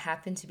 and it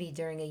happened to be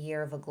during a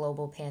year of a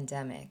global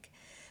pandemic.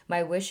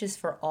 My wish is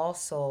for all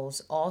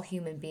souls, all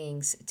human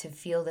beings, to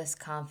feel this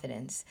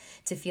confidence,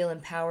 to feel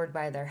empowered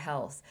by their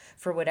health.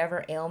 For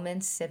whatever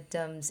ailments,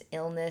 symptoms,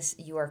 illness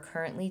you are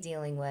currently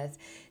dealing with,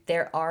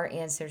 there are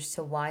answers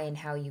to why and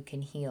how you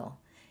can heal.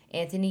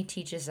 Anthony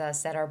teaches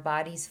us that our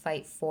bodies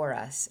fight for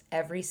us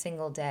every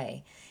single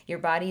day. Your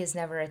body is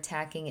never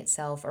attacking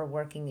itself or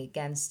working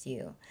against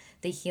you.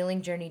 The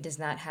healing journey does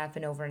not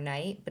happen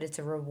overnight, but it's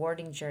a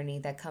rewarding journey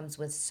that comes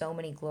with so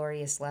many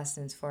glorious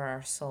lessons for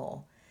our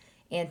soul.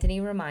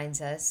 Anthony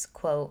reminds us,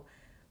 quote,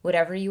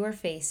 "Whatever you are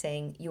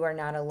facing, you are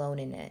not alone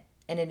in it,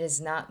 and it is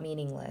not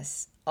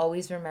meaningless.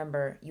 Always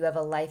remember, you have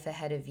a life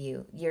ahead of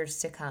you, years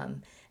to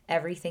come.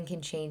 Everything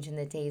can change in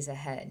the days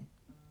ahead."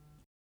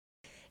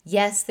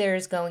 Yes,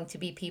 there's going to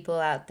be people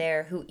out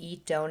there who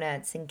eat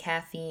donuts and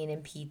caffeine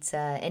and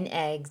pizza and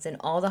eggs and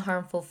all the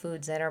harmful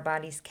foods that our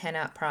bodies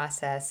cannot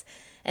process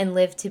and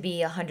live to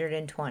be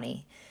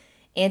 120.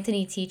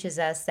 Anthony teaches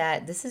us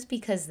that this is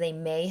because they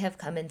may have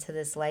come into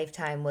this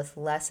lifetime with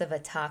less of a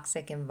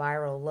toxic and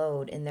viral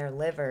load in their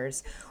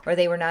livers, or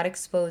they were not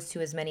exposed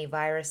to as many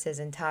viruses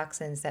and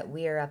toxins that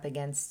we are up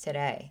against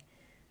today.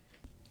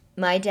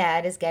 My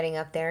dad is getting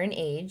up there in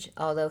age,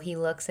 although he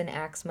looks and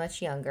acts much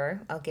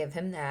younger. I'll give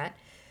him that.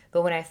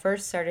 But when I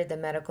first started the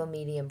medical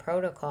medium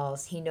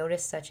protocols, he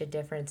noticed such a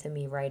difference in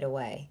me right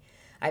away.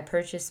 I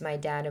purchased my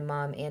dad and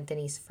mom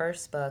Anthony's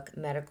first book,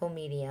 Medical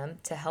Medium,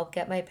 to help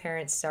get my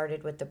parents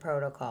started with the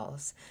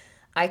protocols.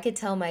 I could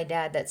tell my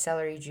dad that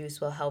celery juice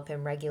will help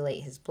him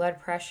regulate his blood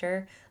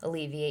pressure,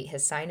 alleviate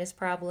his sinus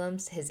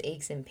problems, his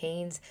aches and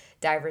pains,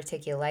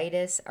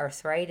 diverticulitis,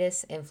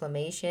 arthritis,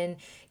 inflammation,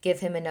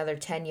 give him another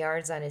 10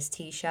 yards on his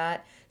tee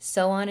shot,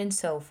 so on and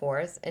so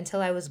forth,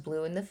 until I was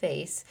blue in the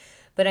face.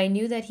 But I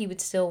knew that he would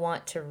still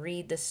want to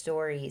read the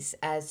stories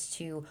as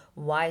to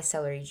why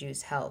celery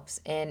juice helps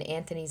and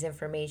Anthony's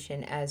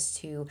information as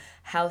to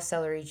how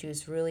celery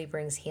juice really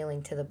brings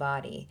healing to the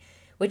body,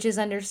 which is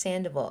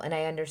understandable, and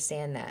I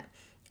understand that.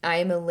 I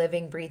am a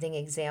living, breathing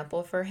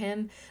example for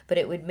him, but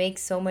it would make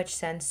so much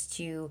sense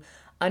to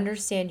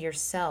understand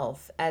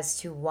yourself as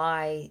to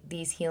why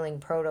these healing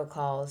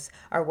protocols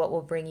are what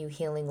will bring you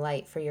healing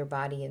light for your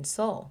body and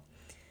soul.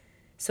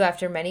 So,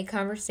 after many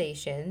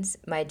conversations,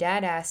 my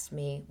dad asked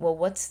me, "Well,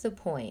 what's the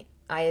point?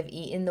 I have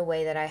eaten the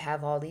way that I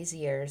have all these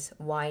years.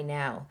 Why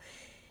now?"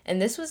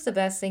 And this was the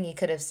best thing he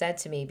could have said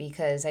to me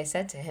because I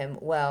said to him,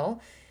 "Well,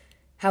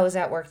 how has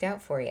that worked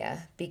out for you?"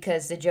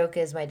 Because the joke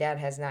is my dad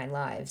has 9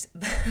 lives.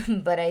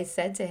 But I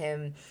said to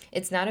him,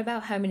 it's not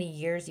about how many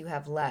years you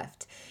have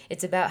left.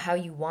 It's about how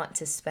you want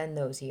to spend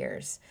those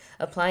years.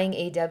 Applying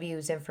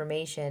AW's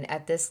information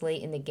at this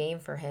late in the game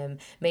for him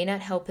may not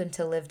help him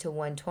to live to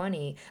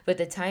 120, but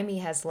the time he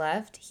has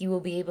left, he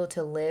will be able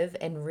to live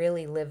and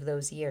really live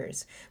those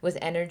years with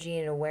energy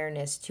and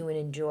awareness to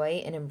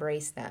enjoy and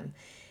embrace them.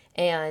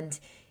 And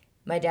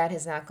my dad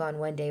has not gone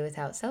one day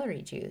without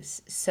celery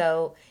juice.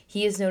 So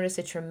he has noticed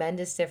a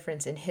tremendous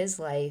difference in his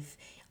life.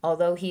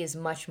 Although he is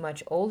much,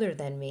 much older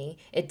than me,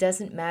 it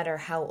doesn't matter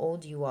how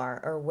old you are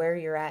or where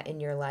you're at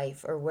in your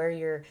life or where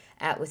you're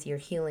at with your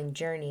healing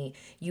journey.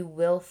 You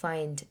will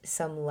find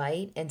some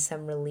light and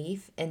some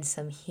relief and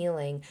some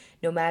healing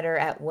no matter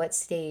at what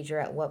stage or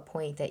at what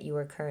point that you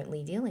are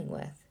currently dealing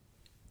with.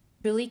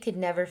 Truly could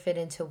never fit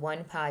into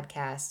one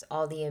podcast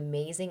all the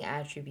amazing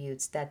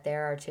attributes that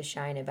there are to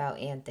shine about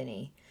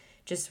Anthony.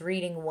 Just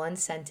reading one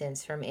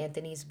sentence from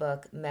Anthony's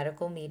book,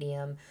 Medical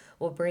Medium,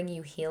 will bring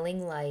you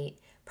healing light,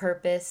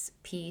 purpose,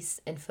 peace,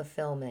 and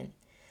fulfillment.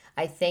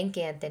 I thank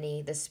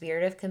Anthony, the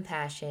spirit of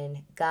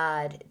compassion,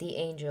 God, the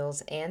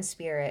angels, and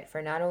spirit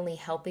for not only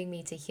helping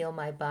me to heal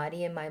my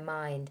body and my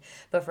mind,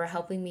 but for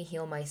helping me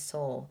heal my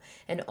soul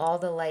and all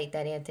the light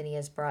that Anthony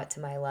has brought to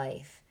my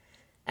life.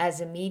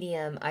 As a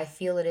medium, I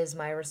feel it is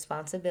my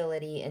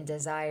responsibility and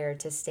desire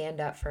to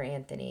stand up for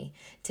Anthony,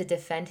 to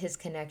defend his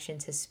connection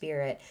to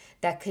spirit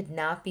that could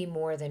not be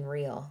more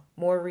real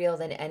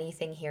than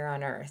anything here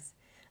on earth.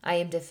 I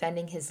am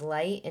defending his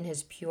light and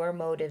his pure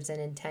motives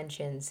and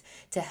intentions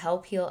to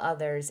help heal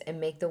others and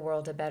make the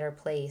world a better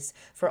place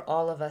for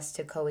all of us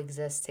to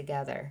coexist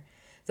together.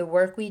 The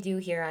work we do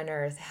here on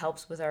earth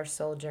helps with our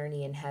soul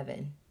journey in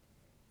heaven.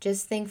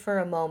 Just think for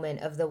a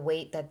moment of the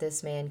weight that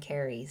this man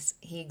carries.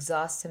 He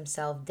exhausts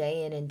himself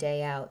day in and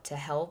day out to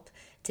help,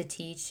 to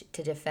teach,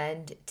 to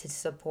defend, to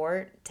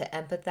support, to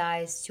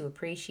empathize, to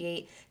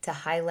appreciate, to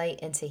highlight,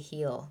 and to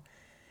heal.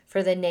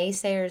 For the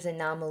naysayers and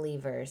non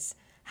believers,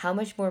 how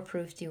much more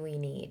proof do we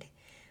need?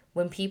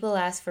 When people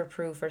ask for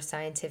proof or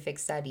scientific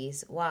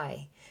studies,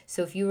 why?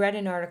 So if you read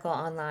an article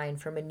online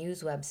from a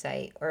news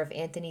website, or if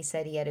Anthony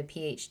said he had a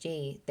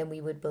PhD, then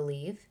we would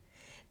believe?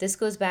 This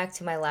goes back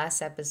to my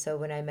last episode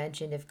when I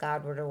mentioned if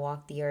God were to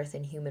walk the earth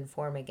in human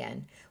form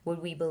again,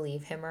 would we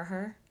believe him or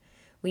her?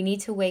 We need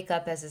to wake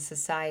up as a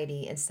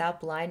society and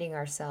stop blinding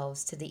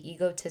ourselves to the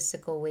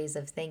egotistical ways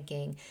of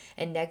thinking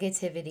and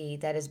negativity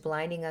that is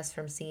blinding us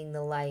from seeing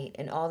the light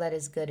and all that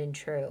is good and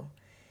true.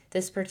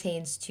 This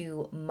pertains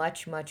to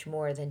much, much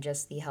more than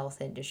just the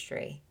health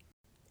industry.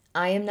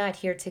 I am not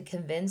here to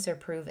convince or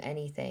prove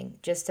anything,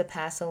 just to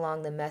pass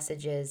along the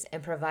messages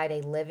and provide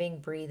a living,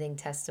 breathing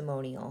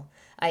testimonial.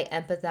 I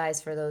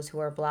empathize for those who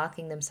are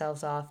blocking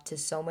themselves off to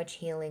so much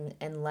healing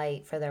and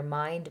light for their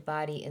mind,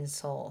 body, and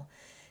soul.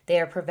 They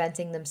are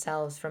preventing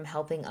themselves from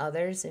helping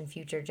others and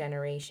future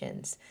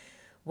generations.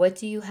 What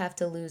do you have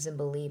to lose in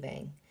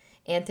believing?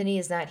 Anthony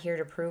is not here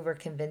to prove or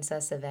convince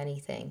us of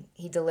anything.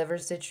 He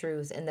delivers the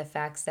truth and the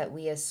facts that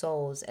we as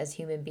souls, as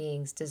human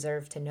beings,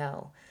 deserve to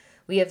know.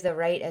 We have the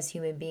right as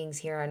human beings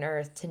here on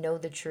earth to know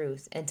the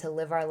truth and to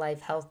live our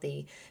life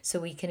healthy so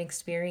we can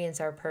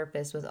experience our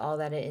purpose with all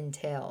that it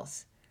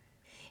entails.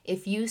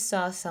 If you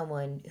saw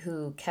someone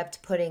who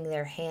kept putting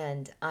their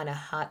hand on a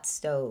hot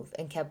stove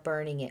and kept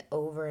burning it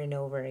over and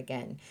over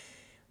again,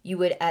 you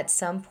would at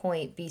some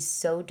point be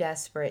so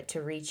desperate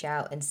to reach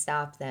out and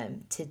stop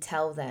them, to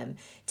tell them,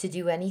 to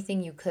do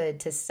anything you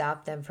could to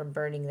stop them from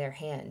burning their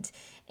hand.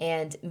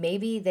 And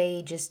maybe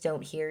they just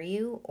don't hear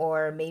you,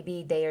 or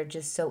maybe they are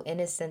just so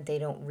innocent they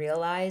don't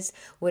realize,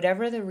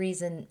 whatever the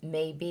reason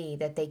may be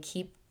that they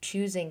keep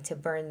choosing to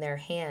burn their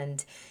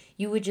hand.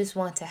 You would just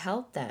want to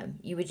help them.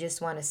 You would just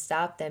want to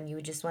stop them. You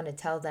would just want to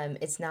tell them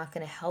it's not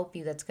going to help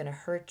you, that's going to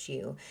hurt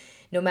you,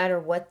 no matter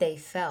what they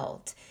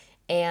felt.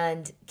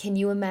 And can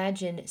you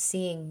imagine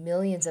seeing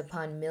millions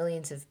upon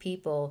millions of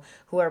people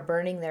who are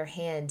burning their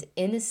hand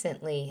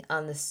innocently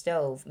on the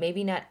stove?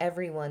 Maybe not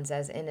everyone's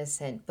as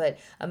innocent, but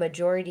a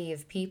majority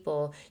of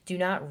people do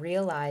not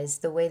realize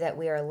the way that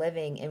we are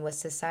living and what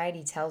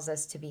society tells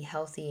us to be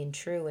healthy and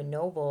true and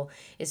noble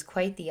is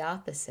quite the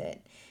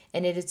opposite.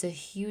 And it is a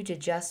huge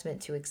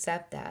adjustment to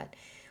accept that,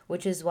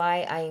 which is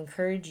why I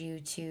encourage you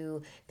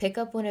to pick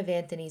up one of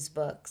Anthony's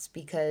books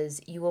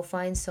because you will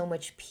find so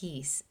much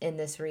peace in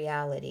this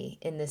reality,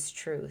 in this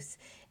truth.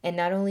 And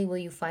not only will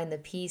you find the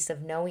peace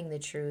of knowing the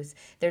truth,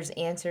 there's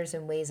answers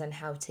and ways on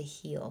how to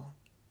heal.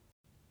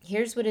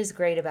 Here's what is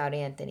great about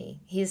Anthony.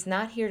 He is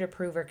not here to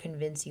prove or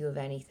convince you of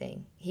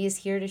anything. He is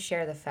here to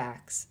share the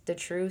facts, the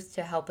truth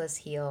to help us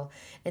heal,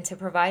 and to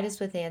provide us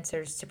with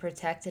answers to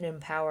protect and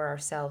empower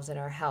ourselves and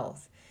our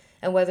health.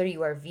 And whether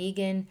you are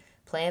vegan,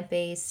 plant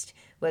based,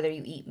 whether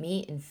you eat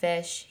meat and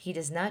fish, he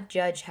does not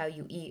judge how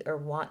you eat or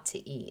want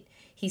to eat.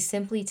 He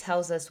simply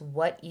tells us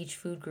what each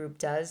food group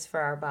does for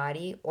our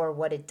body or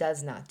what it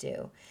does not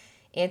do.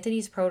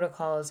 Anthony's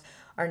protocols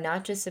are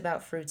not just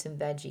about fruits and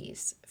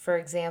veggies. For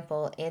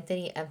example,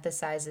 Anthony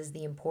emphasizes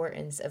the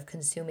importance of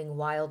consuming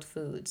wild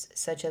foods,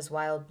 such as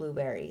wild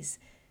blueberries.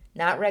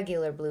 Not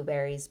regular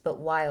blueberries, but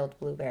wild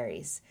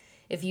blueberries.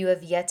 If you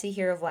have yet to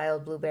hear of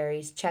wild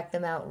blueberries, check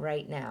them out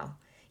right now.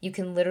 You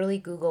can literally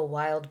Google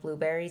wild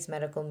blueberries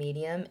medical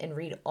medium and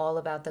read all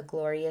about the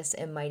glorious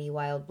and mighty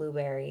wild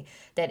blueberry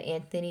that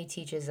Anthony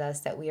teaches us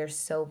that we are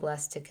so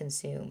blessed to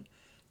consume.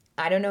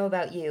 I don't know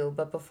about you,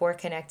 but before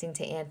connecting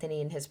to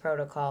Anthony and his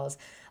protocols,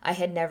 I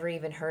had never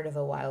even heard of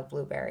a wild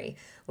blueberry,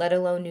 let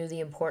alone knew the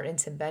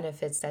importance and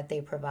benefits that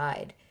they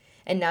provide.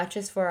 And not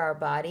just for our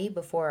body,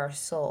 but for our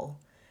soul.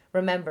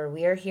 Remember,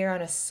 we are here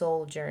on a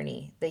soul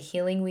journey. The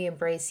healing we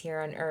embrace here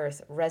on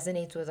earth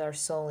resonates with our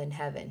soul in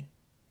heaven.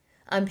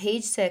 On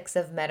page 6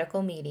 of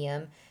Medical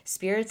Medium,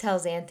 Spirit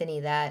tells Anthony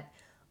that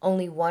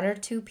only one or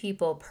two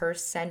people per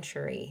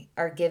century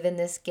are given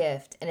this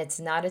gift, and it's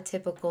not a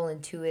typical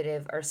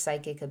intuitive or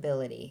psychic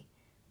ability.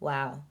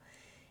 Wow.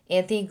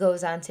 Anthony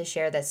goes on to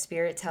share that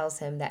Spirit tells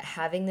him that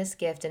having this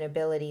gift and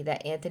ability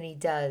that Anthony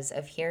does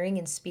of hearing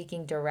and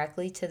speaking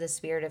directly to the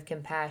spirit of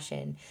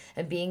compassion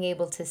and being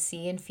able to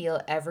see and feel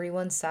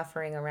everyone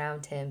suffering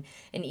around him,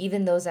 and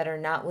even those that are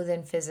not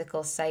within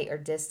physical sight or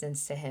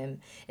distance to him,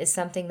 is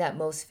something that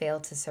most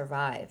fail to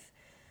survive.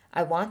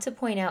 I want to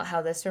point out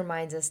how this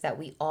reminds us that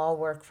we all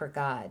work for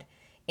God.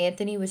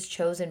 Anthony was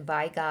chosen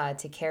by God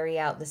to carry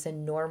out this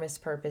enormous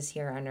purpose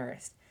here on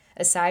earth.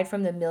 Aside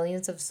from the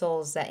millions of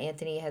souls that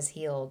Anthony has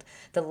healed,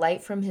 the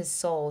light from his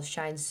soul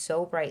shines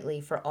so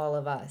brightly for all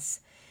of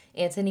us.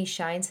 Anthony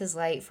shines his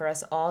light for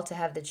us all to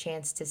have the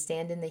chance to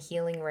stand in the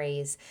healing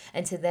rays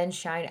and to then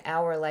shine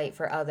our light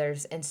for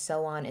others, and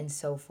so on and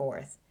so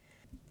forth.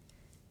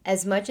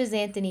 As much as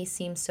Anthony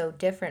seems so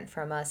different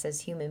from us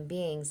as human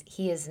beings,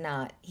 he is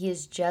not. He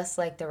is just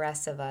like the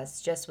rest of us,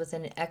 just with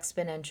an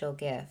exponential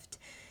gift.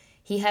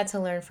 He had to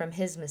learn from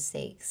his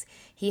mistakes.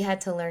 He had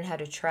to learn how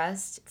to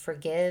trust,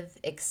 forgive,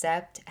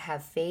 accept,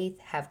 have faith,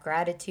 have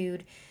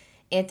gratitude.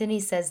 Anthony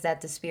says that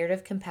the spirit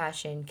of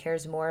compassion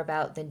cares more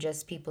about than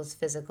just people's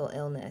physical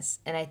illness.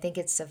 And I think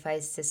it's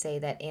suffice to say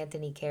that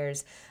Anthony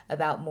cares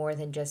about more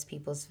than just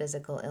people's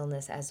physical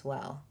illness as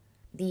well.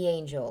 The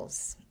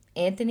angels.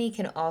 Anthony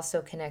can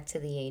also connect to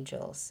the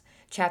angels.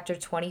 Chapter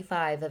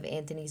 25 of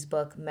Anthony's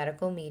book,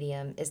 Medical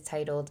Medium, is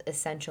titled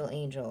Essential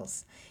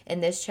Angels. In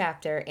this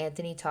chapter,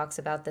 Anthony talks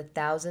about the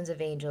thousands of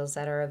angels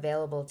that are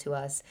available to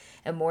us,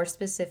 and more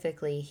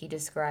specifically, he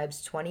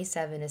describes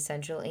 27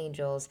 essential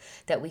angels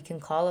that we can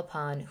call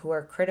upon who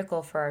are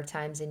critical for our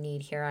times in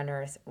need here on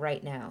earth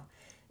right now.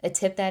 A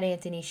tip that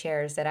Anthony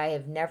shares that I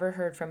have never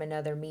heard from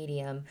another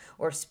medium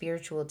or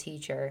spiritual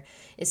teacher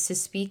is to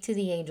speak to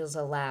the angels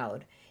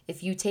aloud.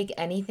 If you take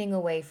anything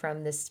away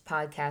from this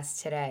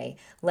podcast today,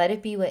 let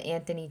it be what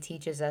Anthony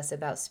teaches us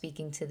about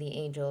speaking to the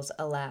angels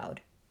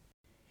aloud.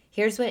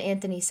 Here's what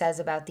Anthony says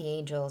about the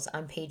angels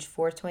on page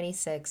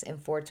 426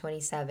 and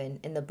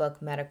 427 in the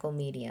book Medical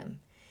Medium.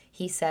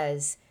 He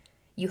says,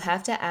 "You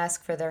have to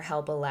ask for their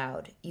help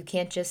aloud. You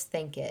can't just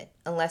think it,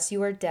 unless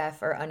you are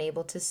deaf or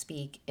unable to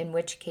speak, in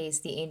which case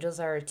the angels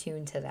are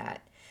attuned to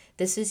that.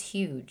 This is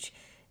huge.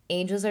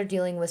 Angels are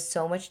dealing with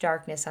so much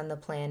darkness on the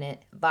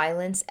planet,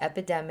 violence,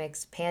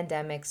 epidemics,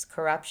 pandemics,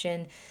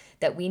 corruption,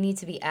 that we need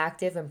to be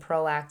active and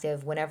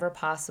proactive whenever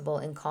possible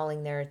in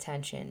calling their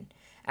attention.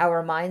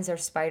 Our minds are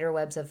spider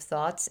webs of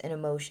thoughts and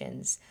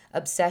emotions,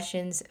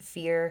 obsessions,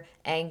 fear,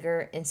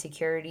 anger,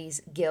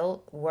 insecurities,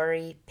 guilt,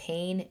 worry,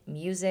 pain,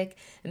 music,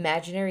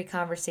 imaginary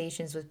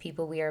conversations with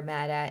people we are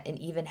mad at, and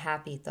even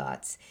happy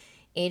thoughts.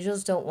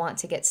 Angels don't want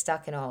to get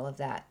stuck in all of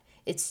that.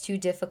 It's too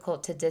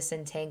difficult to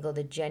disentangle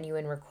the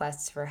genuine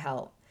requests for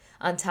help.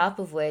 On top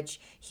of which,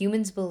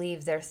 humans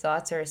believe their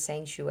thoughts are a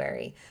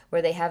sanctuary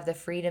where they have the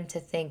freedom to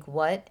think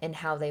what and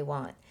how they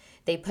want.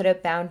 They put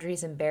up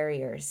boundaries and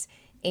barriers.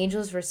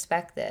 Angels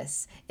respect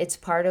this. It's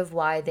part of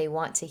why they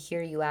want to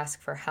hear you ask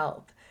for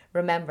help.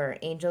 Remember,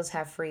 angels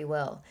have free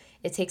will.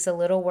 It takes a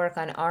little work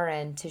on our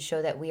end to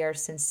show that we are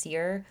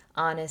sincere,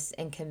 honest,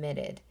 and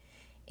committed.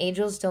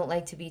 Angels don't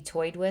like to be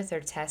toyed with or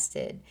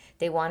tested.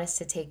 They want us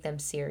to take them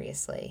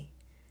seriously.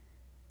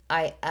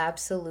 I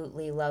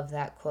absolutely love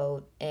that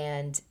quote,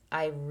 and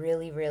I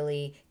really,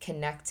 really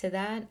connect to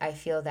that. I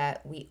feel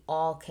that we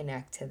all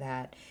connect to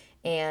that.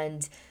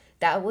 And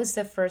that was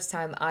the first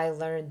time I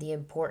learned the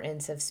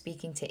importance of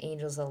speaking to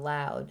angels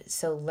aloud.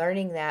 So,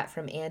 learning that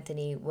from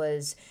Anthony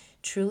was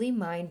truly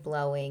mind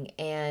blowing.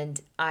 And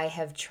I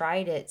have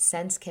tried it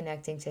since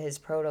connecting to his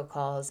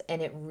protocols,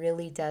 and it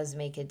really does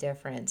make a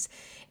difference.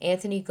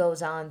 Anthony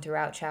goes on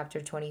throughout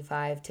chapter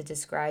 25 to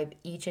describe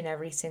each and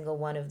every single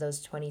one of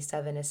those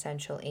 27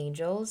 essential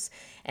angels,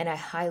 and I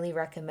highly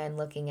recommend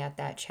looking at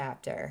that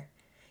chapter.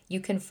 You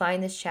can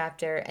find this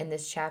chapter and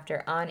this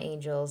chapter on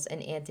angels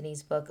in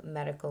Anthony's book,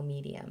 Medical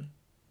Medium.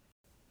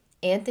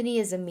 Anthony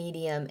is a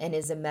medium and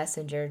is a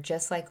messenger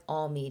just like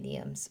all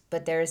mediums,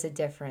 but there is a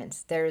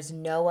difference. There is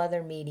no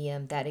other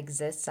medium that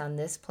exists on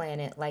this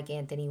planet like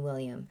Anthony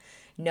William.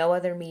 No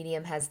other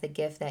medium has the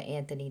gift that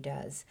Anthony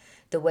does.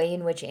 The way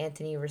in which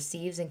Anthony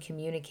receives and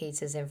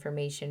communicates his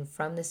information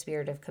from the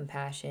spirit of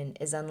compassion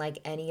is unlike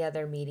any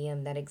other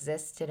medium that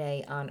exists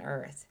today on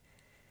earth.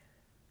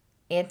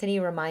 Anthony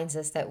reminds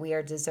us that we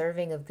are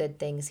deserving of good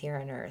things here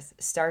on earth,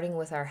 starting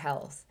with our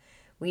health.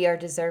 We are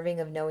deserving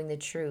of knowing the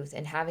truth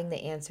and having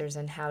the answers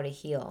on how to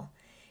heal.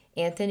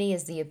 Anthony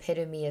is the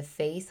epitome of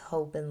faith,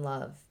 hope, and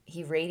love.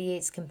 He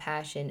radiates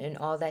compassion in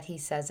all that he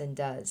says and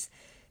does.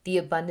 The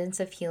abundance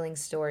of healing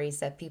stories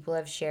that people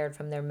have shared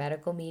from their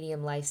medical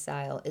medium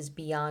lifestyle is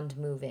beyond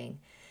moving,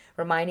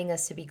 reminding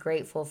us to be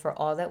grateful for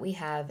all that we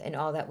have and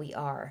all that we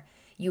are.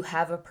 You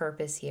have a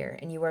purpose here,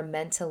 and you are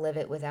meant to live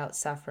it without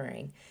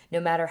suffering. No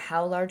matter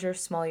how large or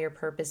small your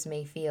purpose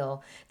may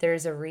feel, there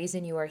is a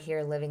reason you are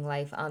here living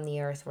life on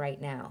the earth right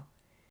now.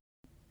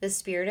 The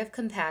spirit of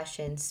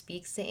compassion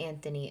speaks to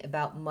Anthony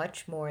about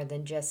much more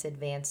than just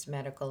advanced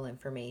medical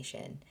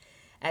information.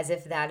 As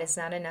if that is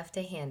not enough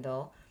to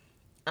handle,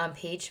 on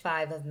page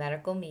 5 of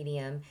Medical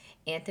Medium,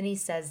 Anthony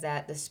says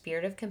that the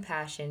spirit of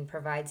compassion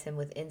provides him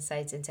with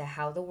insights into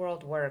how the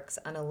world works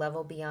on a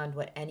level beyond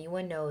what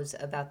anyone knows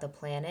about the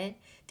planet,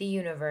 the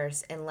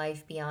universe, and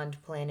life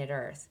beyond planet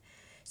Earth.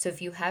 So, if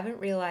you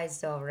haven't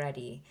realized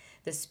already,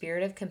 the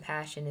spirit of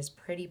compassion is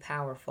pretty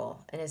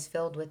powerful and is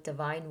filled with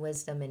divine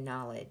wisdom and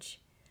knowledge.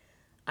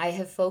 I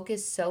have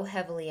focused so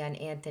heavily on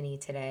Anthony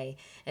today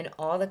and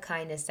all the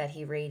kindness that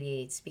he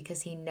radiates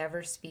because he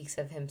never speaks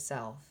of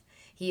himself.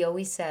 He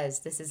always says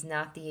this is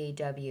not the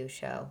AW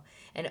show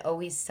and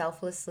always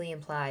selflessly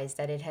implies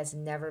that it has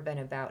never been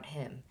about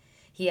him.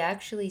 He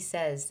actually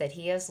says that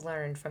he has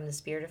learned from the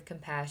spirit of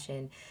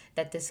compassion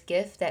that this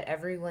gift that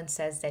everyone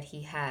says that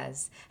he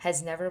has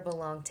never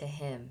belonged to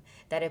him,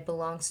 that it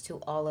belongs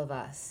to all of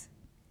us.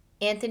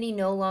 Anthony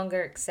no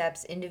longer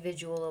accepts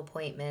individual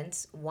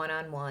appointments one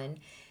on one,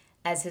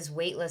 as his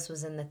waitlist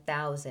was in the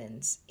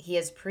thousands. He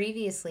has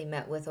previously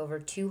met with over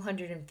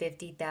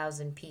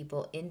 250,000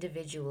 people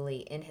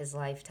individually in his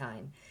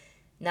lifetime.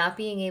 Not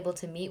being able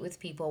to meet with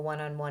people one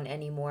on one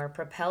anymore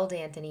propelled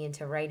Anthony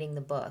into writing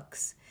the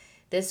books.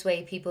 This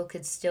way, people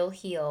could still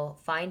heal,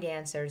 find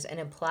answers, and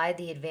apply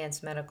the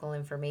advanced medical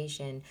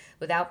information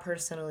without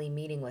personally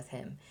meeting with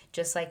him,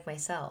 just like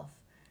myself.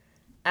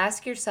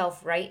 Ask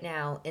yourself right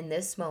now, in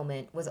this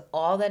moment, with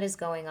all that is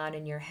going on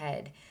in your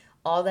head,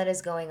 all that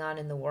is going on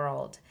in the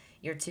world,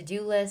 your to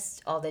do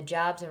list, all the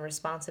jobs and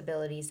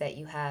responsibilities that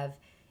you have,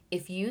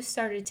 if you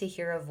started to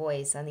hear a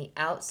voice on the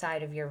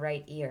outside of your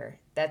right ear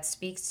that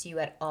speaks to you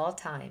at all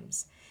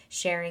times,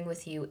 sharing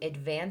with you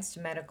advanced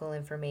medical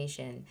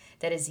information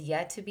that is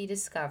yet to be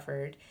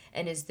discovered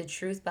and is the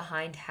truth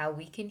behind how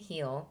we can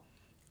heal,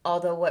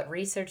 although what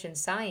research and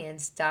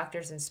science,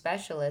 doctors and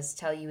specialists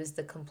tell you is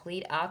the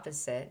complete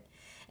opposite,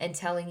 and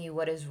telling you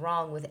what is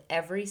wrong with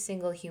every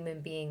single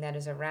human being that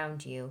is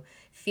around you,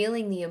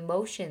 feeling the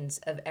emotions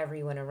of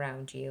everyone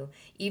around you,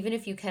 even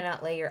if you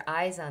cannot lay your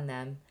eyes on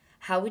them,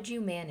 how would you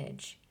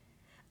manage?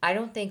 I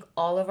don't think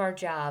all of our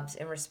jobs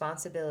and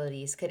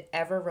responsibilities could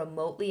ever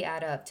remotely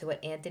add up to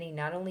what Anthony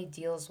not only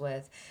deals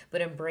with,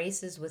 but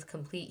embraces with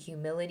complete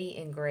humility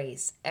and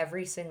grace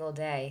every single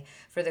day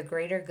for the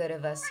greater good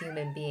of us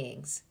human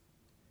beings,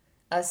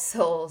 us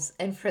souls,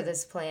 and for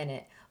this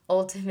planet.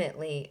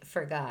 ultimately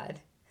for God.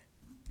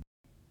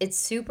 It's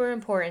super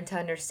important to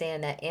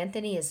understand that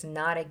Anthony is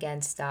not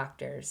against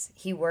doctors.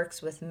 He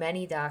works with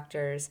many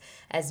doctors,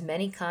 as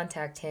many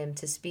contact him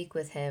to speak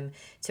with him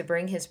to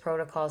bring his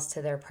protocols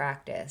to their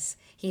practice.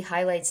 He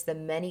highlights the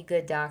many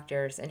good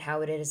doctors and how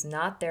it is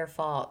not their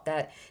fault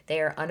that they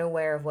are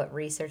unaware of what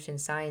research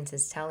and science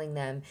is telling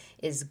them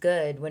is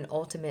good when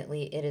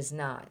ultimately it is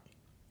not.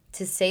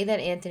 To say that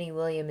Anthony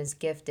William is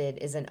gifted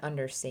is an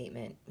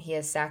understatement. He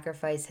has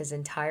sacrificed his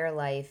entire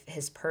life,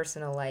 his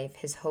personal life,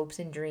 his hopes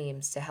and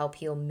dreams to help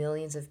heal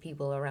millions of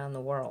people around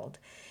the world.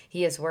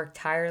 He has worked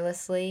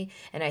tirelessly,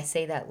 and I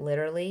say that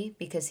literally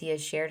because he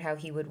has shared how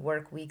he would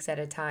work weeks at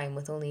a time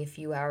with only a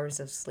few hours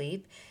of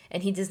sleep.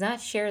 And he does not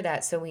share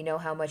that so we know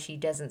how much he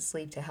doesn't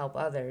sleep to help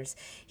others.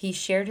 He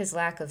shared his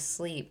lack of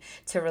sleep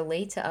to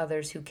relate to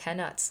others who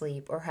cannot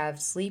sleep or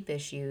have sleep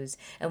issues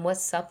and what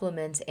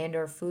supplements and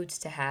or foods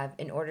to have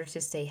in order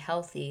to stay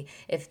healthy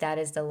if that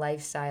is the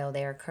lifestyle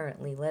they are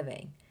currently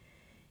living.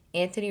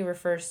 Anthony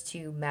refers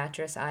to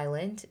Mattress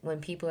Island when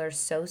people are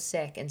so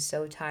sick and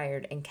so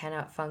tired and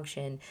cannot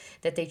function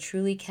that they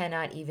truly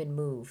cannot even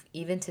move.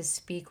 Even to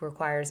speak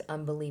requires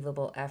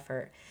unbelievable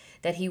effort.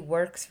 That he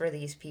works for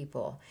these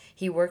people.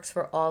 He works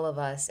for all of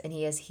us, and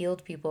he has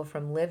healed people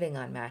from living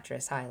on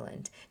Mattress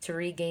Island to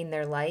regain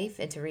their life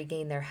and to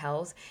regain their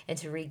health and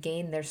to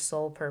regain their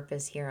sole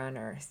purpose here on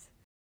earth.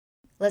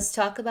 Let's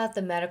talk about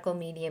the medical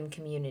medium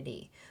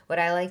community, what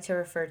I like to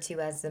refer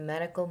to as the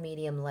medical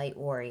medium light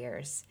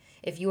warriors.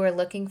 If you are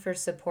looking for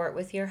support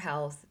with your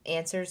health,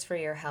 answers for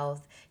your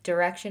health,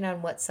 direction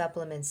on what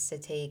supplements to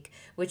take,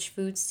 which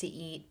foods to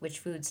eat, which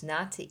foods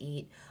not to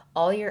eat,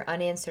 all your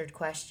unanswered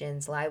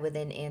questions lie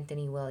within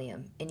Anthony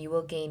William, and you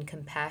will gain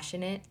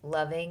compassionate,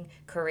 loving,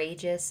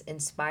 courageous,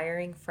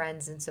 inspiring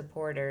friends and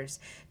supporters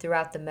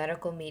throughout the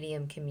medical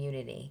medium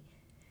community.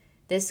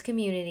 This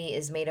community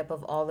is made up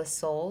of all the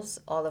souls,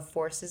 all the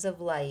forces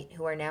of light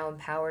who are now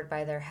empowered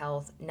by their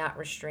health, not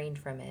restrained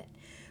from it,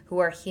 who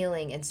are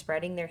healing and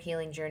spreading their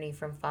healing journey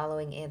from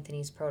following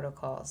Anthony's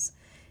protocols.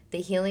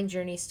 The healing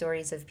journey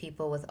stories of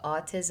people with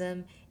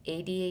autism,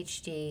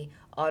 ADHD,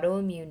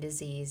 autoimmune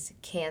disease,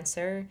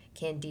 cancer,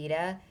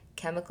 candida,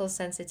 chemical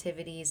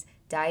sensitivities,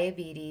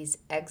 diabetes,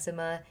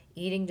 eczema,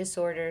 eating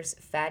disorders,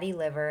 fatty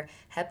liver,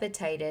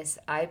 hepatitis,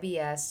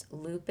 IBS,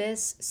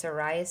 lupus,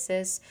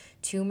 psoriasis,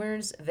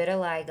 tumors,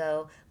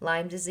 vitiligo,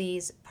 Lyme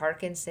disease,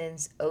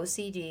 Parkinson's,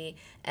 OCD,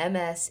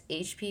 MS,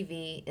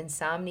 HPV,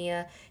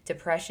 insomnia,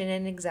 depression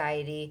and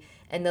anxiety,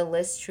 and the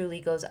list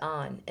truly goes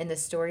on. And the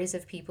stories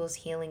of people's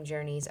healing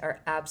journeys are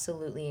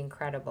absolutely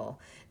incredible.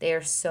 They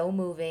are so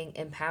moving,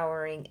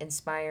 empowering,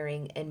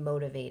 inspiring, and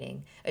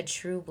motivating. A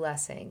true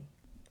blessing.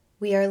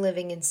 We are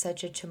living in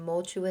such a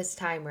tumultuous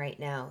time right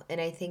now, and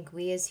I think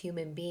we as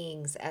human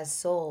beings, as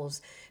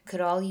souls,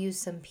 could all use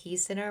some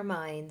peace in our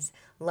minds,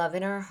 love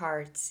in our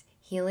hearts,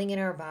 healing in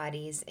our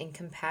bodies, and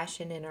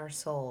compassion in our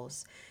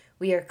souls.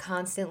 We are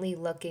constantly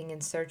looking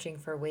and searching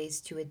for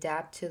ways to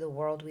adapt to the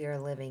world we are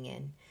living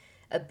in.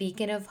 A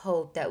beacon of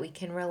hope that we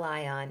can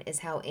rely on is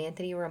how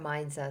Anthony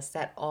reminds us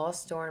that all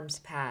storms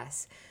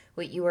pass.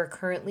 What you are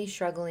currently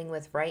struggling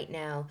with right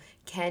now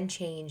can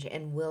change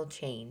and will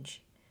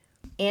change.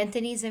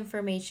 Anthony's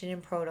information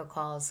and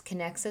protocols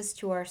connects us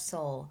to our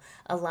soul,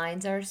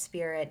 aligns our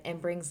spirit,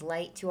 and brings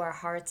light to our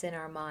hearts and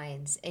our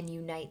minds, and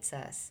unites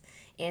us.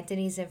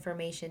 Anthony's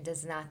information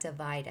does not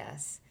divide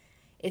us.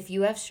 If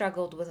you have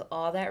struggled with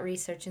all that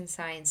research and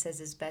science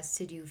says is best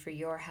to do for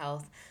your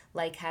health,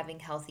 like having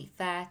healthy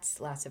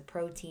fats, lots of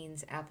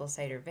proteins, apple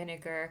cider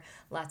vinegar,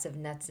 lots of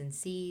nuts and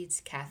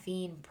seeds,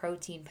 caffeine,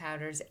 protein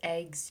powders,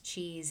 eggs,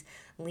 cheese,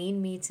 lean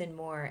meats, and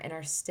more, and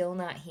are still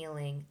not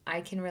healing,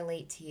 I can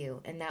relate to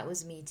you, and that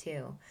was me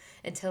too,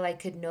 until I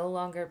could no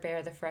longer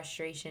bear the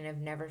frustration of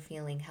never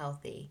feeling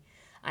healthy.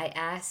 I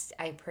asked,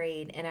 I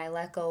prayed, and I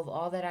let go of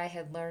all that I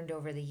had learned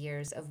over the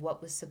years of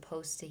what was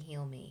supposed to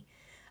heal me.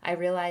 I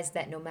realized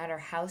that no matter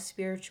how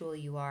spiritual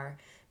you are,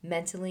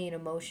 mentally and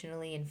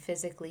emotionally and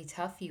physically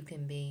tough you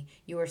can be,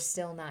 you are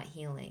still not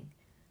healing.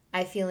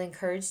 I feel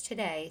encouraged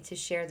today to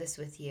share this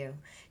with you,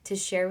 to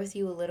share with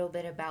you a little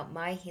bit about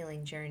my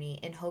healing journey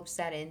in hopes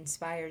that it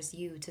inspires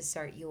you to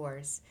start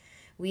yours.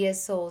 We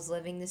as souls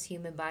living this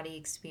human body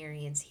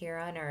experience here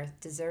on earth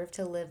deserve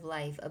to live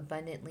life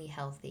abundantly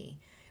healthy.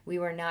 We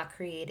were not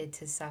created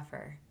to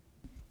suffer.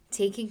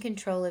 Taking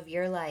control of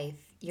your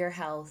life, your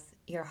health,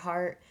 your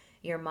heart,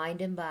 your mind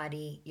and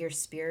body, your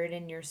spirit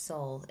and your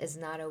soul is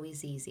not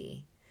always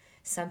easy.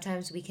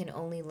 Sometimes we can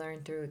only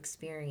learn through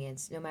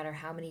experience, no matter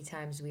how many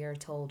times we are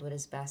told what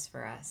is best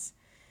for us.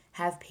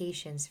 Have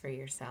patience for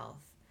yourself.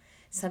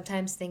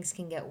 Sometimes things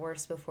can get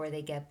worse before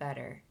they get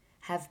better.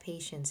 Have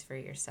patience for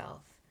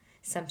yourself.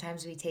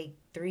 Sometimes we take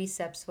 3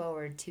 steps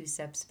forward, 2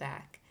 steps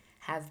back.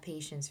 Have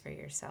patience for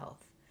yourself.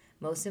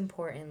 Most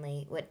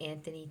importantly, what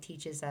Anthony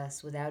teaches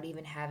us without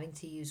even having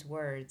to use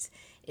words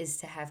is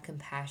to have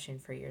compassion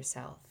for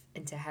yourself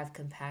and to have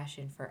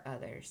compassion for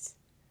others.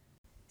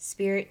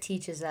 Spirit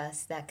teaches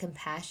us that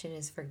compassion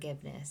is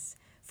forgiveness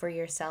for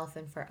yourself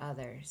and for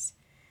others.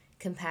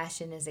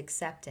 Compassion is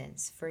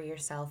acceptance for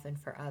yourself and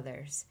for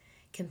others.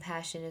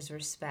 Compassion is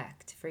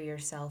respect for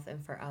yourself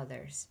and for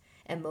others.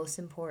 And most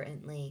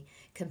importantly,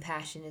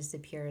 compassion is the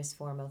purest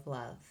form of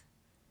love.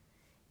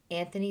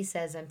 Anthony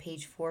says on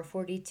page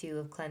 442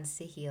 of Cleanse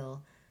to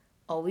Heal,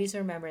 always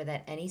remember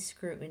that any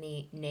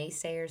scrutiny,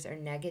 naysayers, or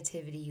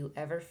negativity you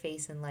ever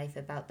face in life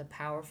about the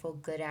powerful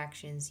good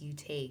actions you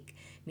take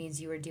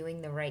means you are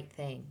doing the right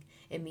thing.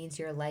 It means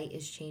your light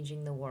is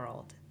changing the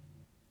world.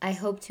 I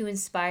hope to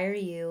inspire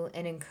you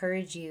and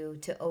encourage you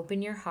to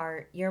open your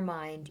heart, your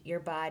mind,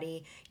 your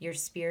body, your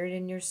spirit,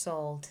 and your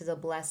soul to the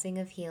blessing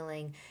of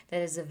healing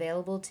that is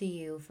available to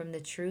you from the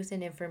truth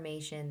and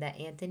information that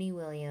Anthony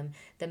William,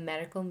 the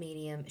medical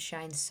medium,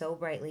 shines so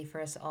brightly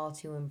for us all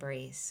to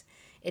embrace.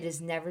 It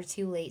is never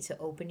too late to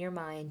open your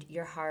mind,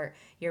 your heart,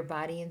 your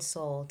body, and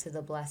soul to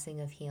the blessing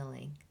of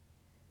healing.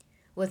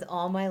 With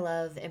all my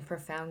love and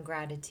profound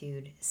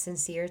gratitude,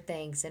 sincere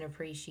thanks and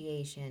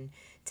appreciation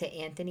to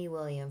Anthony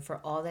William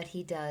for all that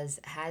he does,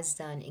 has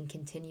done, and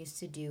continues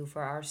to do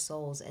for our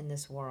souls in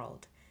this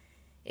world.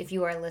 If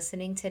you are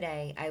listening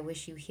today, I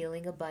wish you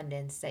healing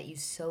abundance that you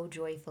so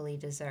joyfully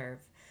deserve.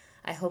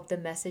 I hope the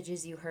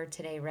messages you heard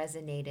today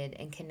resonated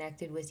and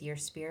connected with your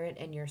spirit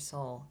and your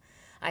soul.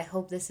 I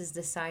hope this is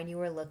the sign you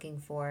were looking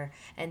for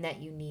and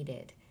that you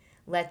needed.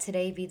 Let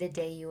today be the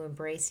day you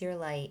embrace your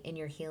light in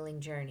your healing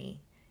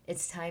journey.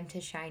 It's time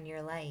to shine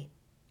your light.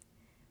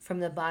 From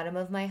the bottom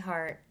of my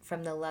heart,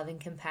 from the love and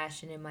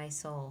compassion in my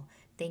soul,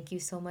 thank you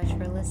so much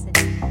for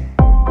listening.